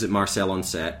allowed to visit Marcel on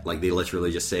set. Like, they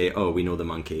literally just say, "Oh, we know the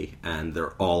monkey," and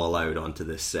they're all allowed onto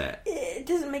this set. It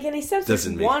doesn't make any sense. Just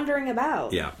wandering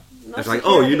about. Yeah. No it's like,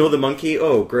 "Oh, you know the monkey?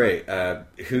 Oh, great.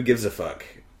 Who gives a fuck?"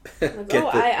 Like,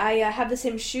 I have the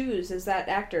same shoes as that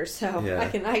actor, so yeah.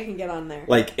 I can get on there.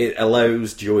 Like, it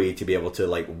allows Joey to be able to,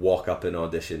 like, walk up and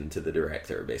audition to the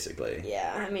director, basically.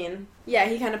 Yeah, I mean, yeah,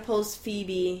 he kind of pulls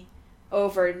Phoebe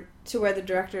over to where the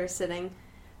director is sitting,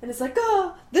 and it's like,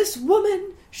 "Oh, this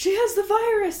woman, she has the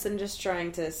virus," and just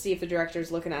trying to see if the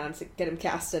director's looking at him to get him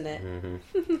cast in it.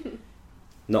 Mm-hmm.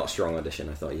 Not a strong audition.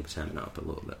 I thought you was hamming up a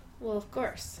little bit. Well, of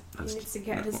course. He needs to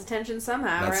get his attention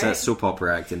somehow, right? That's soap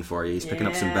opera acting for you. He's picking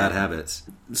up some bad habits.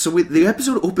 So the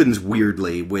episode opens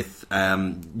weirdly with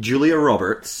Julia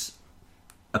Roberts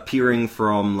appearing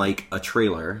from, like, a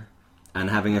trailer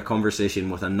and having a conversation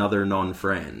with another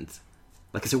non-friend.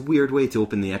 Like, it's a weird way to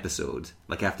open the episode.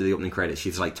 Like, after the opening credits,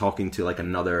 she's, like, talking to, like,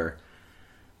 another,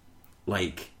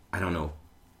 like, I don't know.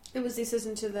 It was the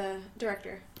assistant to the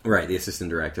director. Right, the assistant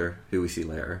director, who we see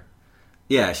later.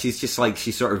 Yeah, she's just like,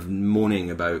 she's sort of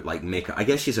moaning about, like, makeup. I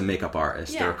guess she's a makeup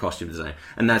artist or a costume designer.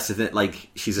 And that's the thing, like,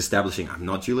 she's establishing, I'm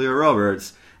not Julia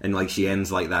Roberts. And, like, she ends,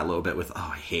 like, that little bit with,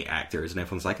 "Oh, I hate actors." And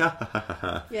everyone's like, "Ah, ha, ha, ha,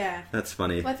 ha." Yeah. That's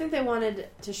funny. Well, I think they wanted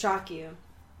to shock you.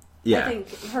 Yeah. I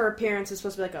think her appearance is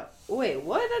supposed to be like, wait,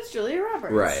 what? That's Julia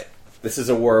Roberts. Right. This is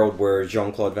a world where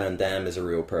Jean-Claude Van Damme is a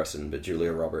real person, but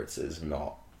Julia Roberts is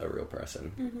not a real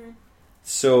person. Mm-hmm.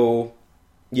 So,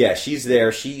 yeah, she's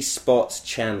there. She spots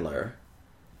Chandler,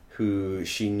 who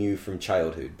she knew from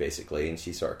childhood, basically, and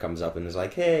she sort of comes up and is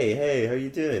like, hey, how you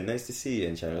doing? Nice to see you.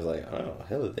 And Chandler's like, "Oh,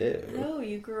 hello. Oh,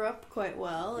 you grew up quite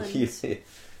well." And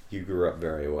you grew up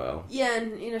very well. Yeah,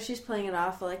 and, you know, she's playing it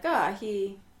off like,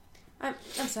 I'm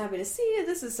so happy to see you.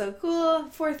 This is so cool.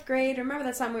 4th grade. Remember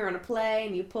that time we were on a play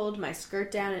and you pulled my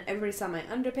skirt down and everybody saw my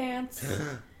underpants?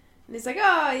 And he's like,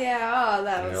 "Oh, yeah,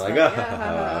 that was funny." Like,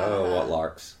 "Oh, what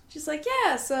larks." She's like,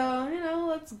 "Yeah, so, you know,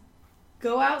 let's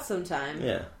go out sometime."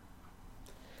 Yeah.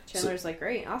 Chandler's like,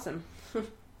 "Great, awesome."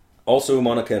 Also,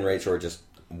 Monica and Rachel are just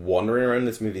wandering around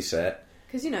this movie set.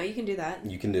 Because, you know, you can do that.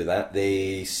 You can do that.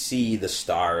 They see the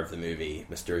star of the movie,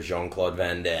 Mr. Jean-Claude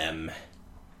Van Damme.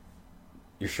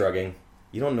 You're shrugging.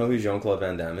 You don't know who Jean-Claude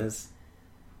Van Damme is?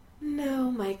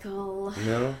 No, Michael.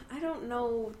 No? I don't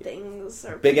know things.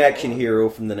 Or Big people. action hero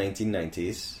from the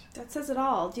 1990s. That says it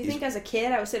all. Do you think as a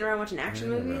kid I was sitting around watching action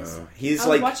movies?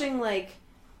 I was watching, like,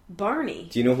 Barney.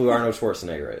 Do you know who Arnold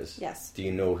Schwarzenegger is? Yes. Do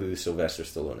you know who Sylvester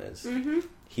Stallone is? Mm-hmm.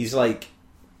 He's like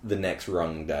the next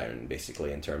rung down,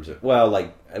 basically, in terms of, well,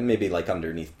 like, maybe like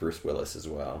underneath Bruce Willis as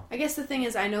well. I guess the thing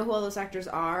is, I know who all those actors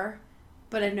are,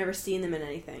 but I've never seen them in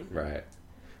anything. Right.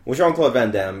 Well, Jean-Claude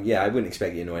Van Damme, yeah, I wouldn't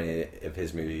expect you to know any of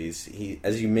his movies. He,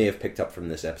 as you may have picked up from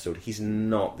this episode, he's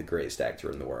not the greatest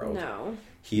actor in the world. No.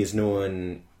 He is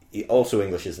known... Also,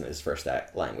 English isn't his first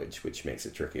language, which makes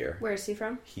it trickier. Where is he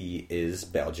from? He is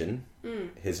Belgian.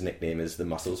 His nickname is the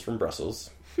Muscles from Brussels,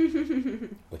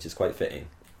 which is quite fitting.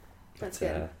 That's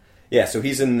good. Yeah, so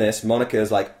he's in this. Monica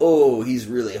is like, "Oh, he's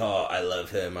really hot. I love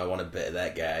him. I want a bit of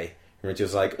that guy." And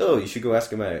Rachel's like, "Oh, you should go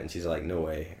ask him out." And she's like, "No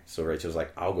way." So Rachel's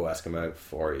like, "I'll go ask him out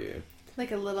for you."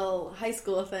 Like a little high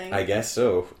school thing. I guess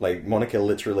so. Like, Monica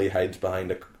literally hides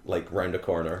behind round a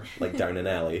corner, like down an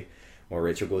alley, while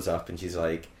Rachel goes up and she's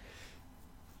like,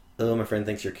 "Oh, my friend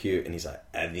thinks you're cute." And he's like,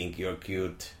 "I think you're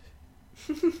cute."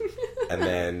 And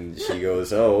then she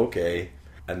goes, "Oh, okay."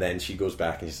 And then she goes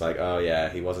back and she's like, "Oh, yeah,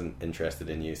 he wasn't interested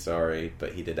in you, sorry,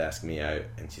 but he did ask me out."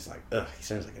 And she's like, "Ugh, he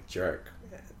sounds like a jerk."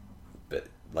 But,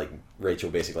 like, Rachel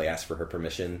basically asked for her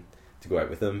permission to go out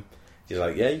with him. She's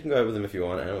like, yeah, you can go out with him if you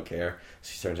want. I don't care.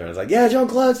 She turns around and is like, yeah,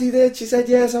 Jean-Claude, you did. She said,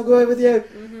 yes, I'll go out with you.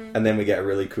 Mm-hmm. And then we get a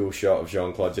really cool shot of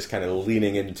Jean-Claude just kind of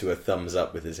leaning into a thumbs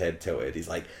up with his head tilted. He's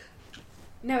like...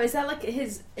 No, is that like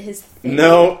his thing?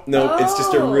 No, it's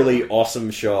just a really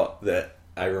awesome shot that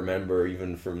I remember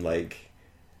even from like...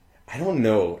 I don't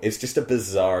know. It's just a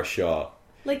bizarre shot.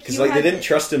 Because like they didn't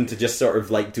trust him to just sort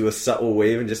of like do a subtle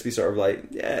wave and just be sort of like,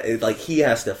 yeah, like he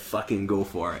has to fucking go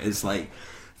for it. It's like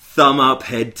thumb up,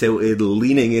 head tilted,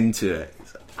 leaning into it.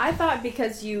 I thought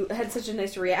because you had such a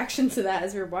nice reaction to that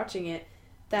as we were watching it,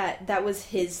 that was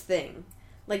his thing.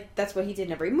 Like that's what he did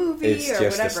in every movie it's or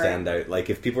just whatever. A standout. Like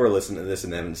if people are listening to this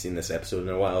and they haven't seen this episode in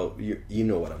a while, you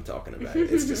know what I'm talking about.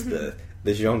 It's just the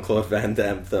Jean-Claude Van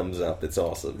Damme thumbs up. It's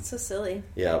awesome. It's so silly.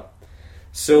 Yeah.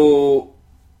 So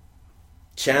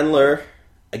Chandler,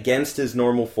 against his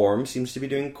normal form, seems to be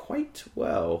doing quite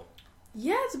well.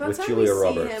 Yeah, it's about time Julia we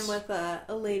Roberts. see him with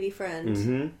a lady friend.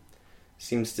 Mm-hmm.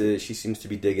 She seems to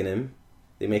be digging him.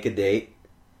 They make a date.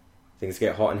 Things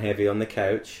get hot and heavy on the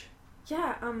couch.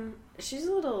 Yeah, she's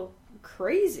a little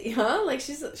crazy, huh? Like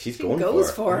she going goes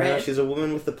for it. Yeah, it. she's a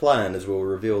woman with a plan, as we'll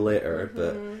reveal later.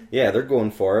 Mm-hmm. But yeah, they're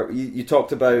going for it. You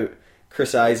talked about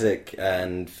Chris Isaac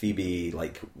and Phoebe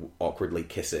like awkwardly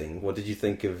kissing. What did you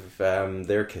think of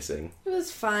their kissing? It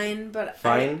was fine, but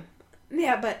fine.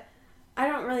 But I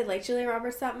don't really like Julia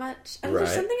Roberts that much. And right.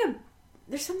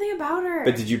 There's something about her.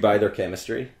 But did you buy their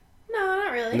chemistry? No,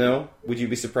 not really. No? Would you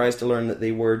be surprised to learn that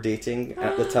they were dating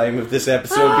at the time of this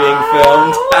episode being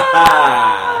filmed?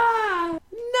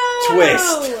 No!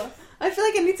 Twist! I feel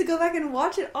like I need to go back and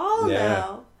watch it all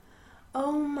now.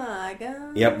 Oh my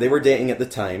god. Yep, they were dating at the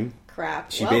time.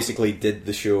 Crap. She basically did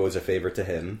the show as a favour to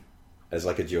him, as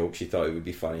like a joke. She thought it would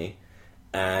be funny.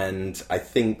 And I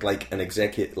think like an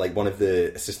executive, like one of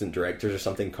the assistant directors or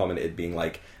something commented being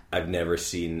like, I've never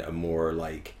seen a more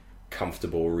like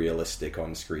comfortable, realistic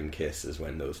on-screen kiss as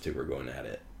when those two were going at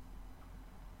it.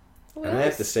 What? And I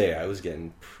have to say, I was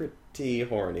getting pretty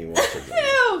horny watching them.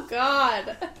 Oh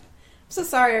god. I'm so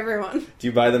sorry, everyone. Do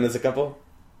you buy them as a couple?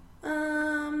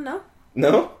 No.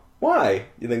 No? Why?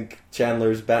 You think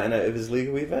Chandler's batting out of his league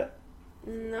a wee bit?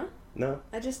 No. No?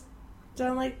 I just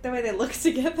don't like the way they look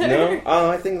together. No? Oh,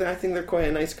 I think they're quite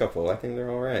a nice couple. I think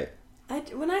they're alright.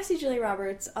 When I see Julia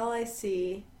Roberts, all I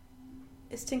see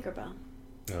is Tinkerbell.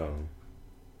 Oh.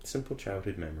 Simple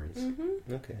childhood memories.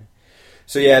 Mm-hmm. Okay.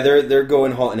 So yeah, they're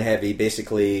going hot and heavy.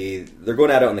 Basically, they're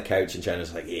going at it on the couch, and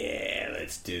Chandler's like, yeah,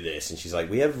 let's do this. And she's like,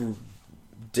 we have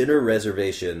dinner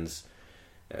reservations.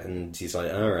 And he's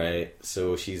like, alright.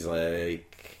 So she's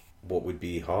like, what would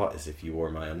be hot is if you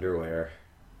wore my underwear.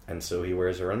 And so he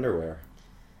wears her underwear.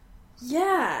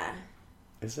 Yeah.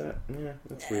 Is that? Yeah,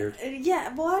 that's weird.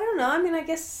 Yeah, well, I don't know. I mean, I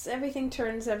guess everything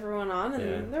turns everyone on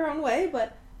in their own way,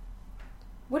 but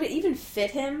would it even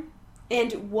fit him?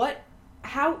 And where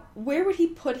would he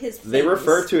put his things? They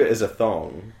refer to it as a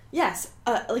thong. Yes,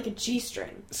 like a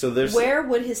G-string. So where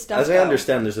would his stuff go? As I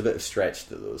understand, there's a bit of stretch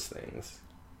to those things.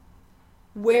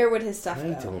 Where would his stuff go?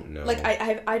 I don't know. Like,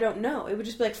 I don't know. It would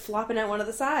just be like flopping out one of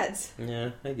the sides.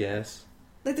 Yeah, I guess.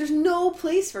 Like, there's no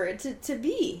place for it to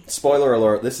be. Spoiler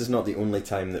alert, this is not the only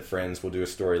time that Friends will do a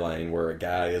storyline where a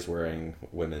guy is wearing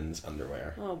women's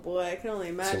underwear. Oh boy, I can only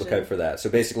imagine. So look out for that. So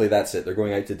basically that's it. They're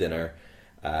going out to dinner.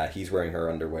 He's wearing her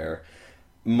underwear.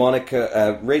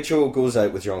 Rachel goes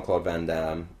out with Jean-Claude Van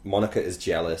Damme. Monica is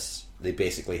jealous. They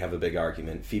basically have a big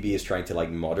argument. Phoebe is trying to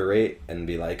like moderate and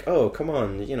be like, oh, come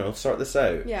on, sort this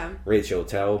out. Yeah. Rachel,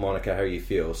 tell Monica how you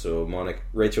feel. So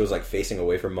Rachel's like facing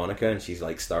away from Monica, and she's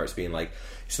like starts being like,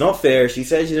 it's not fair. She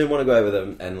said she didn't want to go out with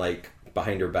him, and like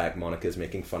behind her back, Monica's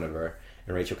making fun of her.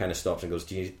 And Rachel kind of stops and goes,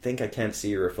 do you think I can't see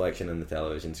your reflection on the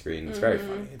television screen? It's very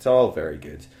funny. It's all very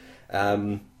good.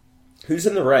 Who's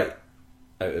in the right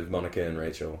out of Monica and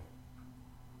Rachel?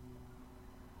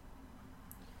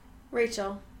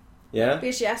 Rachel. Yeah?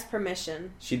 Because she asked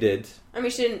permission. She did. I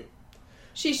mean,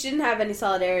 she didn't have any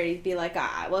solidarity to be like,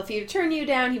 well, if he turn you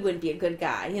down, he wouldn't be a good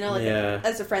guy.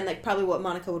 As a friend, like, probably what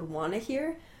Monica would want to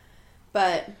hear.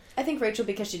 But I think Rachel,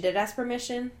 because she did ask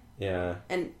permission. Yeah.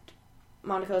 And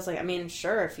Monica was like, I mean,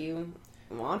 sure, if you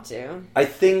want to. I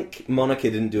think Monica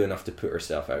didn't do enough to put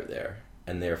herself out there.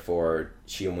 And therefore,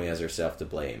 she only has herself to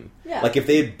blame. Yeah. Like, if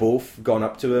they had both gone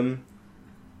up to him,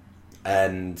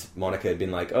 and Monica had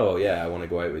been like, oh, yeah, I want to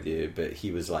go out with you, but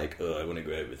he was like, oh, I want to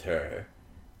go out with her,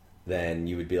 then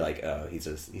you would be like, oh, he's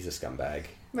a scumbag.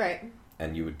 Right.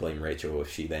 And you would blame Rachel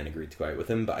if she then agreed to go out with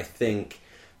him. But I think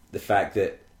the fact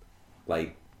that,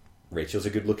 like, Rachel's a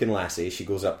good-looking lassie, she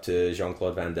goes up to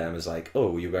Jean-Claude Van Damme and is like,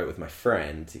 oh, will you go out with my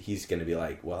friend? He's going to be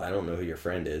like, well, I don't know who your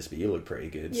friend is, but you look pretty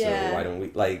good, so why don't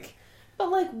we, like...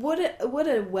 But, like, would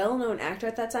a well-known actor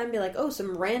at that time be like, oh,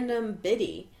 some random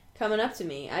biddy coming up to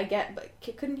me? But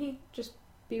couldn't he just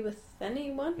be with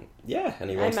anyone? Yeah, and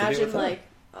he wants to be with her.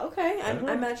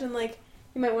 I imagine, like,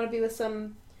 you might want to be with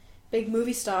some big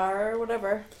movie star or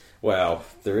whatever. Well,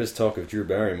 there is talk of Drew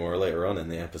Barrymore later on in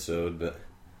the episode, but...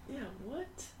 Yeah, what?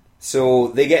 So,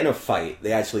 they get in a fight.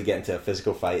 They actually get into a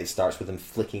physical fight. It starts with them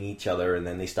flicking each other, and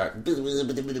then they start... Yeah,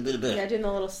 doing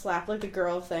a little slap, like the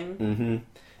girl thing. Mm-hmm.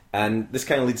 And this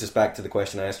kind of leads us back to the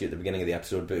question I asked you at the beginning of the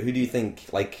episode, but who do you think,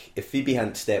 like, if Phoebe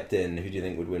hadn't stepped in, who do you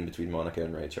think would win between Monica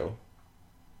and Rachel?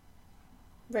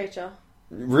 Rachel.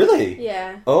 Really?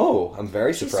 Yeah. Oh, I'm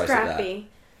very surprised at that.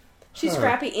 She's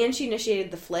scrappy, and she initiated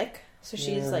the flick, so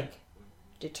she's, like,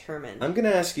 determined. I'm going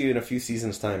to ask you in a few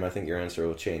seasons' time, I think your answer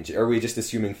will change. Are we just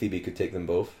assuming Phoebe could take them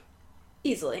both?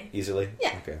 Easily. Easily?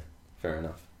 Yeah. Okay, fair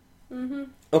enough. Mm-hmm.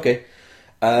 Okay.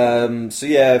 So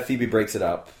yeah, Phoebe breaks it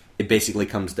up. It basically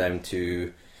comes down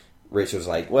to Rachel's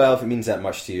like, well, if it means that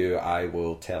much to you, I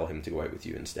will tell him to go out with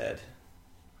you instead.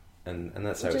 And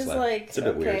that's how it's left. Like, it's a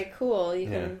bit weird. Okay, cool, you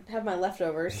can have my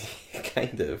leftovers.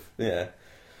 Kind of, yeah.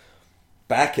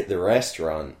 Back at the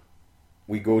restaurant,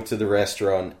 we go to the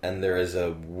restaurant and there is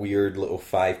a weird little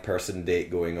 5-person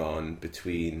date going on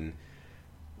between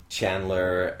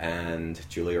Chandler and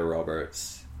Julia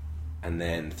Roberts, and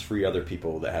then 3 other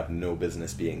people that have no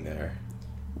business being there.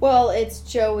 Well, it's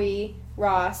Joey,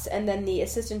 Ross, and then the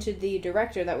assistant to the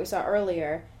director that we saw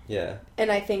earlier. Yeah.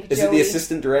 And I think Is it the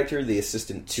assistant director or the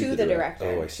assistant to the director?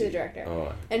 Oh, I see. To the director.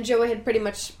 Oh. And Joey had pretty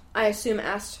much, I assume,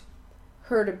 asked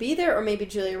her to be there, or maybe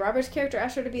Julia Roberts' character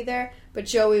asked her to be there, but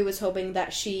Joey was hoping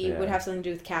that she would have something to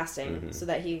do with casting, so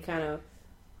that he could kind of,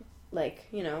 like,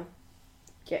 you know,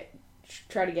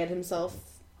 try to get himself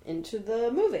into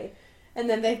the movie. And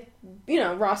then they, you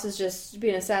know, Ross is just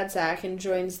being a sad sack and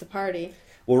joins the party.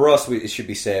 Well, Ross, it should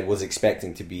be said, was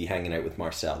expecting to be hanging out with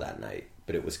Marcel that night,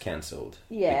 but it was cancelled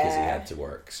because he had to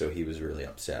work, so he was really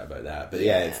upset about that. But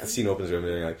yeah, the scene opens with him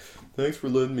being like, thanks for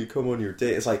letting me come on your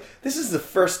date. It's like, this is the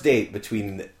first date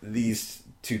between these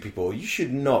 2 people. You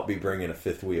should not be bringing a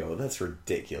 5th wheel. That's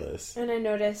ridiculous. And I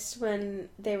noticed when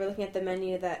they were looking at the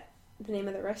menu that the name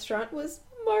of the restaurant was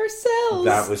Marcel's.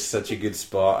 That was such a good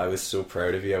spot. I was so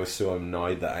proud of you. I was so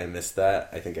annoyed that I missed that.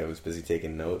 I think I was busy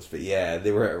taking notes. But yeah,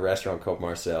 they were at a restaurant called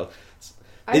Marcel.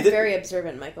 I'm very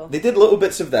observant, Michael. They did little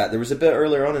bits of that. There was a bit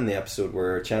earlier on in the episode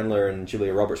where Chandler and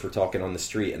Julia Roberts were talking on the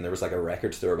street, and there was like a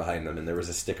record store behind them, and there was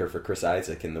a sticker for Chris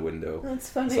Isaac in the window. That's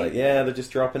funny. It's like, yeah, they're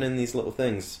just dropping in these little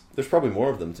things. There's probably more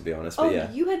of them, to be honest. But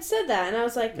yeah. You had said that, and I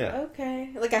was like,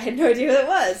 okay. Like, I had no idea what it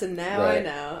was, and now I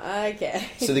know. Okay.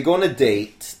 So they go on a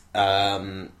date.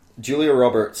 Julia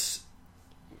Roberts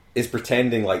is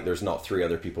pretending like there's not 3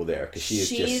 other people there, because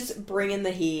she's bringing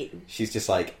the heat. She's just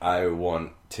like, I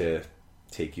want to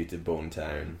take you to Bone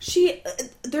Town.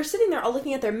 They're sitting there all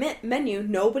looking at their menu.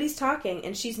 Nobody's talking,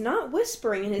 and she's not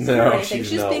whispering in his ear or anything.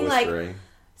 She's just being whispering. Like,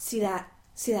 see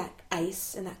that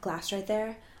ice in that glass right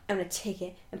there? I'm gonna take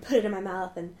it and put it in my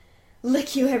mouth and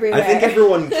lick you everywhere. I think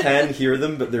everyone can hear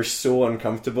them, but they're so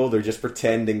uncomfortable. They're just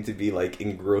pretending to be like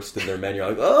engrossed in their menu.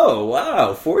 Like, oh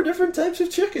wow, 4 different types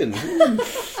of chicken.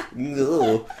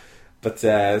 But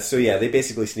so yeah, they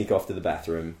basically sneak off to the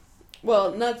bathroom.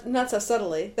 Well, not so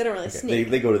subtly. They don't really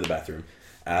sneak. They go to the bathroom.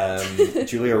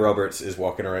 Julia Roberts is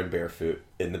walking around barefoot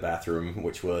in the bathroom,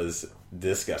 which was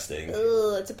disgusting.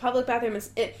 Ugh, it's a public bathroom.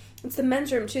 It's the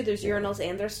men's room too. There's urinals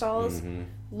and there's stalls. Mm-hmm.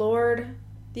 Lord,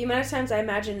 the amount of times I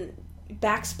imagine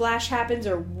backsplash happens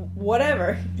or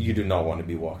whatever. You do not want to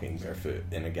be walking barefoot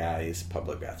in a guy's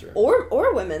public bathroom,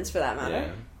 or women's for that matter.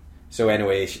 Yeah. So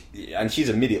anyway, she's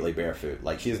immediately barefoot.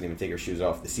 Like, she doesn't even take her shoes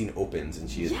off. The scene opens and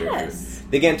she is barefoot.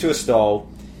 They get into a stall.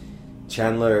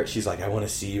 Chandler, she's like, I want to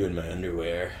see you in my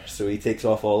underwear. So he takes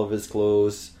off all of his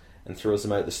clothes and throws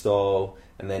them out the stall.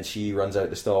 And then she runs out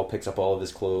the stall, picks up all of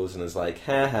his clothes, and is like,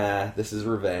 ha, this is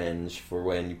revenge for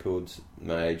when you pulled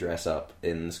my dress up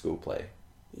in the school play.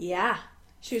 Yeah.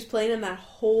 She was playing him that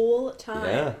whole time.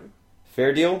 Yeah.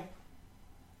 Fair deal?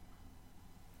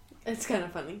 It's kind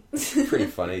of funny. Pretty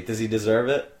funny. Does he deserve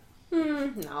it?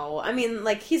 No. I mean,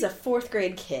 like, he's a 4th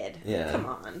grade kid. Yeah. Come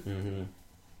on. Mm-hmm.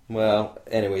 Well,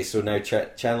 anyway, so now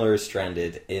Chandler is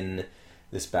stranded in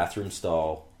this bathroom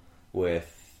stall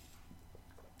with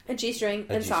a G-string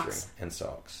and socks. And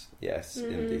socks. Yes,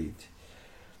 indeed.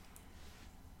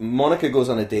 Monica goes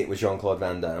on a date with Jean-Claude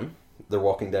Van Damme. They're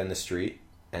walking down the street.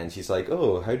 And she's like,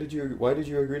 oh, why did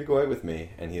you agree to go out with me?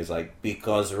 And he was like,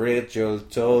 because Rachel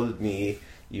told me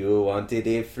you wanted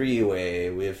a freeway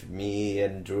with me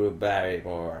and Drew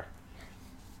Barrymore.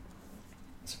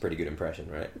 It's a pretty good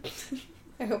impression, right?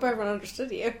 I hope everyone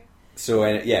understood you. So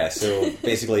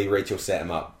basically Rachel set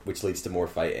him up, which leads to more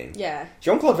fighting. Yeah.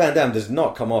 Jean-Claude Van Damme does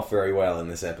not come off very well in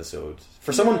this episode.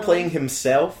 For someone playing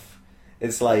himself,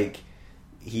 it's like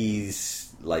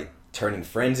he's like turning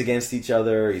friends against each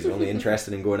other. He's only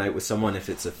interested in going out with someone if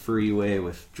it's a freeway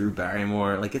with Drew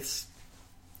Barrymore. Like, it's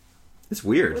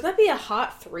weird. Would that be a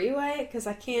hot three-way? Because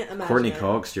I can't imagine Courtney it.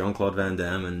 Cox, Jean-Claude Van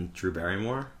Damme, and Drew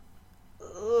Barrymore.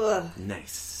 Ugh.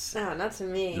 Nice. No, not to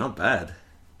me. Not bad.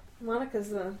 Monica's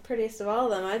the prettiest of all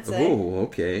of them, I'd say. Oh,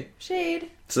 okay.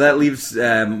 Shade. So that leaves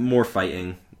more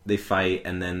fighting. They fight,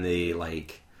 and then they,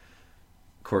 like,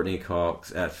 Courtney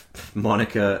Cox,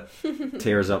 Monica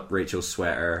tears up Rachel's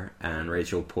sweater, and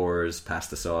Rachel pours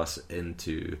pasta sauce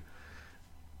into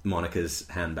Monica's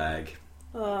handbag.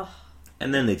 Ugh.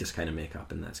 And then they just kind of make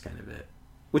up, and that's kind of it.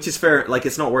 Which is fair. Like,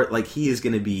 it's not worth... Like, he is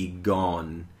going to be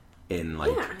gone in,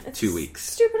 like, 2 weeks.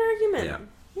 Stupid argument.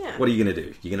 Yeah. What are you going to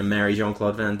do? You going to marry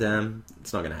Jean-Claude Van Damme?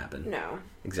 It's not going to happen. No.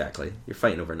 Exactly. You're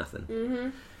fighting over nothing. Mm-hmm.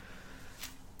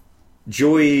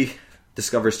 Joey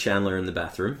discovers Chandler in the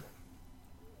bathroom.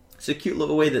 It's a cute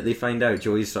little way that they find out.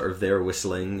 Joey's sort of there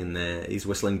whistling, and he's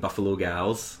whistling Buffalo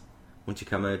Gals. Won't you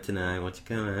come out tonight? Won't you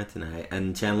come out tonight?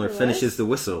 And Chandler finishes the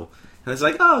whistle. And it's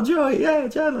like, oh, Joey, yeah,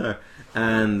 Chandler.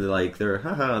 And like, they're,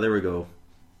 haha, there we go.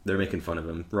 They're making fun of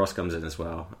him. Ross comes in as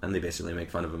well, and they basically make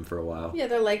fun of him for a while. Yeah,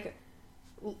 they're like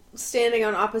standing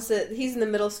on opposite... He's in the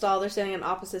middle stall, they're standing on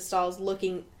opposite stalls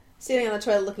standing on the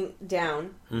toilet looking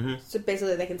down. Mm-hmm. So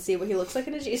basically they can see what he looks like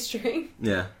in a G-string.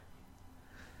 Yeah.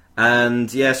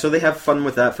 And yeah, so they have fun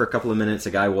with that for a couple of minutes.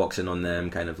 A guy walks in on them,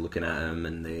 kind of looking at him,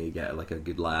 and they get like a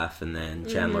good laugh, and then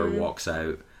Chandler walks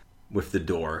out with the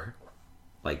door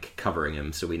like covering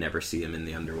him, so we never see him in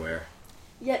the underwear.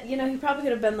 Yeah, you know, he probably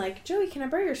could have been like, Joey, can I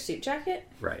borrow your suit jacket?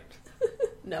 Right.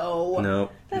 No.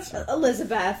 That's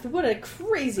Elizabeth. What a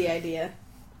crazy idea.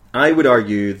 I would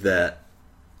argue that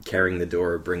carrying the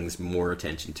door brings more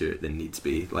attention to it than needs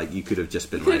be. Like, you could have just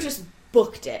been You could have just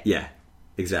booked it. Yeah,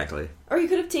 exactly. Or you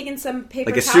could have taken some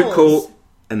paper like towels. a suit coat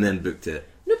and then booked it.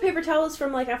 No, paper towels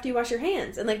from like after you wash your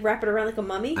hands and like wrap it around like a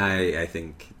mummy. I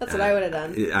think... That's what I would have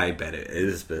done. I bet it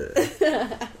is, but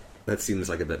that seems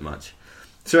like a bit much.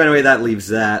 So anyway, that leaves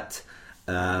that.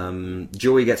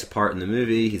 Joey gets a part in the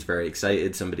movie. He's very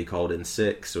excited. Somebody called in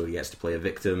sick, so he gets to play a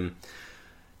victim.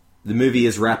 The movie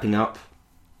is wrapping up,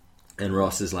 and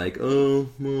Ross is like, oh,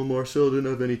 well, Marcel didn't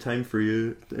have any time for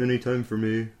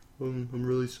me. I'm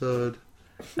really sad.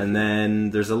 And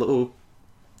then there's a little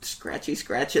scratchy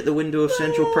scratch at the window of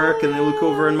Central Perk, and they look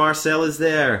over and Marcel is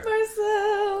there.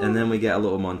 Marcel! And then we get a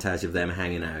little montage of them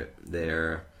hanging out.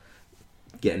 They're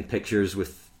getting pictures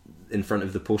in front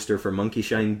of the poster for Monkey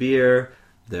Shine Beer.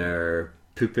 They're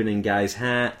pooping in guys'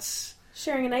 hats.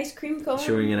 Sharing an ice cream cone.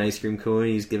 Showing an ice cream cone.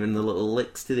 He's giving the little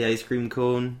licks to the ice cream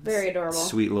cone. Very adorable.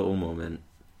 Sweet little moment.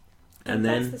 And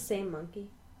then... That's the same monkey.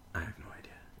 I have no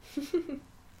idea.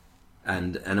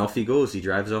 And off he goes. He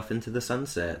drives off into the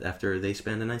sunset after they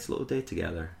spend a nice little day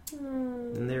together.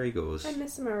 And there he goes. I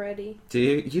miss him already. Do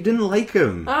you? You didn't like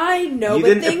him. I know, you but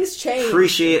didn't things change.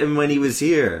 Appreciate him when he was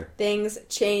here. Things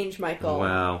change, Michael.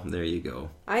 Well, there you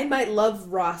go. I might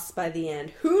love Ross by the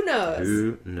end. Who knows?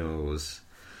 Who knows?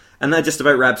 And that just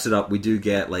about wraps it up. We do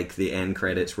get like the end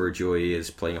credits where Joey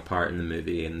is playing a part in the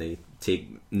movie, and they take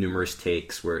numerous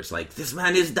takes where it's like, this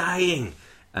man is dying,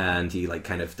 and he like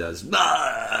kind of does,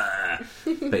 but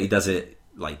he does it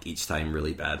like each time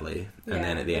really badly, and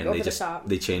then at the end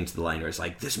they change the line where it's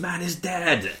like, this man is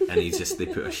dead, and they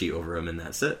put a sheet over him, and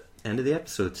that's it. End of the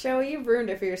episode. Joey, you've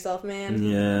ruined it for yourself, man.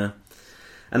 Yeah.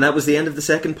 And that was the end of the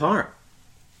second part.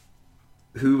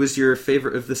 Who was your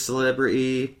favourite of the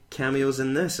celebrity cameos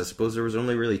in this? I suppose there was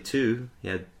only really two.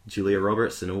 You had Julia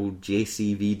Roberts and old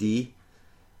JCVD.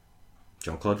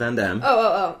 Jean-Claude Van Damme.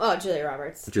 Oh, Julia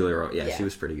Roberts. Julia Roberts, yeah, she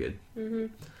was pretty good. Mm-hmm.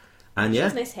 And she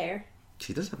has nice hair.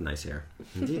 She does have nice hair,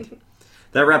 indeed.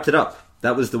 That wrapped it up.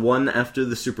 That was the one after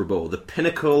the Super Bowl. The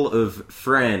pinnacle of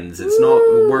Friends. It's not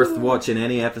worth watching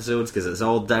any episodes because it's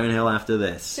all downhill after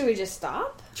this. Should we just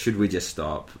stop? Should we just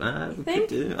stop? We could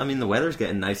do. I mean, the weather's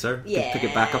getting nicer. Yeah. Could pick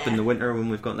it back up in the winter when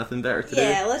we've got nothing better to do.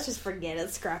 Yeah, let's just forget it.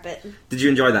 Scrap it. Did you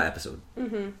enjoy that episode?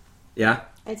 Mm-hmm. Yeah?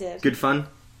 I did. Good fun?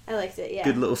 I liked it, yeah.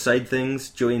 Good little side things.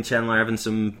 Joey and Chandler having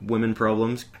some women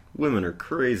problems. Women are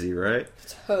crazy, right?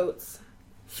 Totes.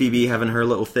 Phoebe having her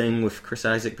little thing with Chris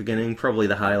Isaak beginning. Probably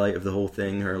the highlight of the whole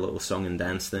thing. Her little song and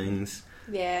dance things.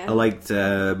 Yeah. I liked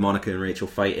Monica and Rachel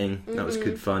fighting. Mm-hmm. That was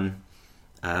good fun.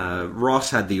 Ross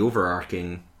had the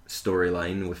overarching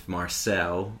storyline with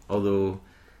Marcel, although...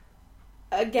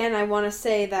 Again, I want to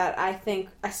say that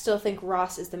I still think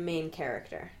Ross is the main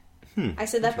character. I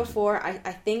said that before.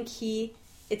 I think he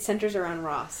it centers around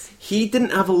Ross. He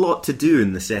didn't have a lot to do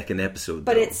in the second episode,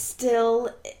 but though.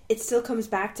 it still comes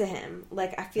back to him.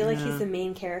 Like, I feel like he's the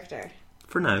main character.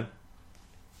 For now.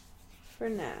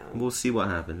 We'll see what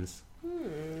happens.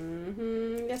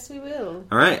 Yes, we will.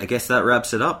 Alright, I guess that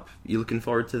wraps it up. You looking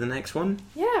forward to the next one?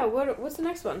 Yeah, what's the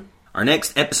next one? Our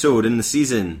next episode in the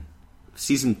season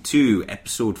 2,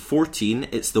 episode 14,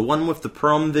 it's the one with the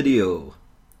prom video.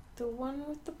 The one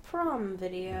with the prom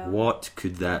video. What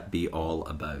could that be all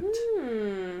about?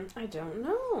 I don't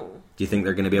know. Do you think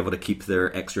they're going to be able to keep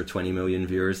their extra 20 million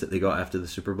viewers that they got after the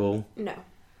Super Bowl? No.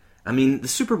 I mean, the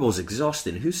Super Bowl's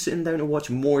exhausting. Who's sitting down to watch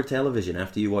more television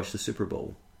after you watch the Super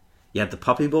Bowl? You had the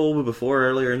Puppy Bowl before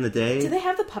earlier in the day. Did they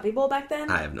have the Puppy Bowl back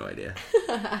then? I have no idea.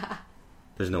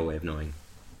 There's no way of knowing.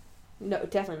 No,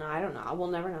 definitely not. I don't know. We'll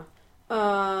never know.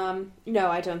 No,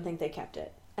 I don't think they kept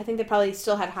it. I think they probably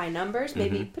still had high numbers,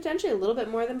 maybe potentially a little bit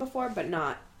more than before, but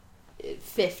not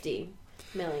 50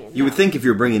 million. You would think if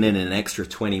you're bringing in an extra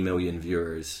 20 million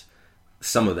viewers,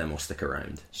 some of them will stick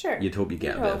around. Sure. You'd hope you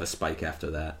get a bit of a spike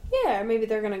after that. Yeah, or maybe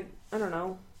they're going to, I don't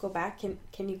know, go back.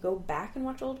 Can you go back and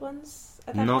watch old ones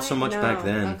at that Not point? so much back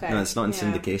then. Okay. No, it's not in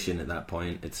syndication at that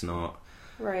point. It's not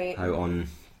out on,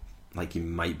 like you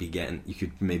might be getting, you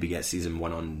could maybe get season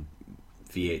 1 on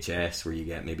VHS where you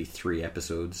get maybe 3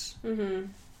 episodes.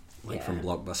 From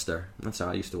Blockbuster. That's how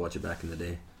I used to watch it back in the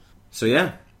day. So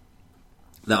yeah,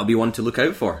 that'll be one to look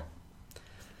out for.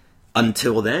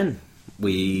 Until then,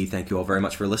 we thank you all very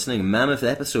much for listening. Mammoth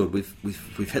episode.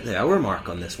 We've hit the hour mark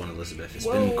on this one, Elizabeth. It's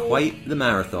been quite the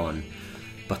marathon.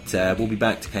 But we'll be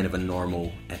back to kind of a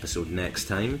normal episode next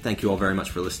time. Thank you all very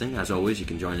much for listening. As always, you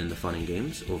can join in the fun and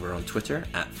games over on Twitter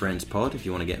 @FriendsPod if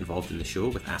you want to get involved in the show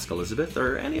with Ask Elizabeth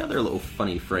or any other little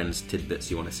funny Friends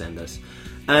tidbits you want to send us.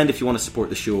 And if you want to support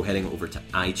the show, heading over to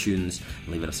iTunes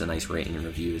and leaving us a nice rating and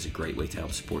review is a great way to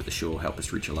help support the show, help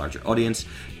us reach a larger audience.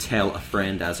 Tell a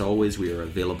friend. As always, we are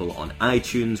available on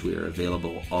iTunes, we are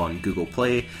available on Google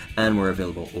Play, and we're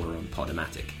available over on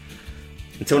Podomatic.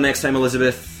 Until next time,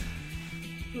 Elizabeth.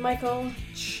 Michael.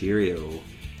 Cheerio.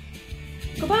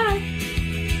 Goodbye.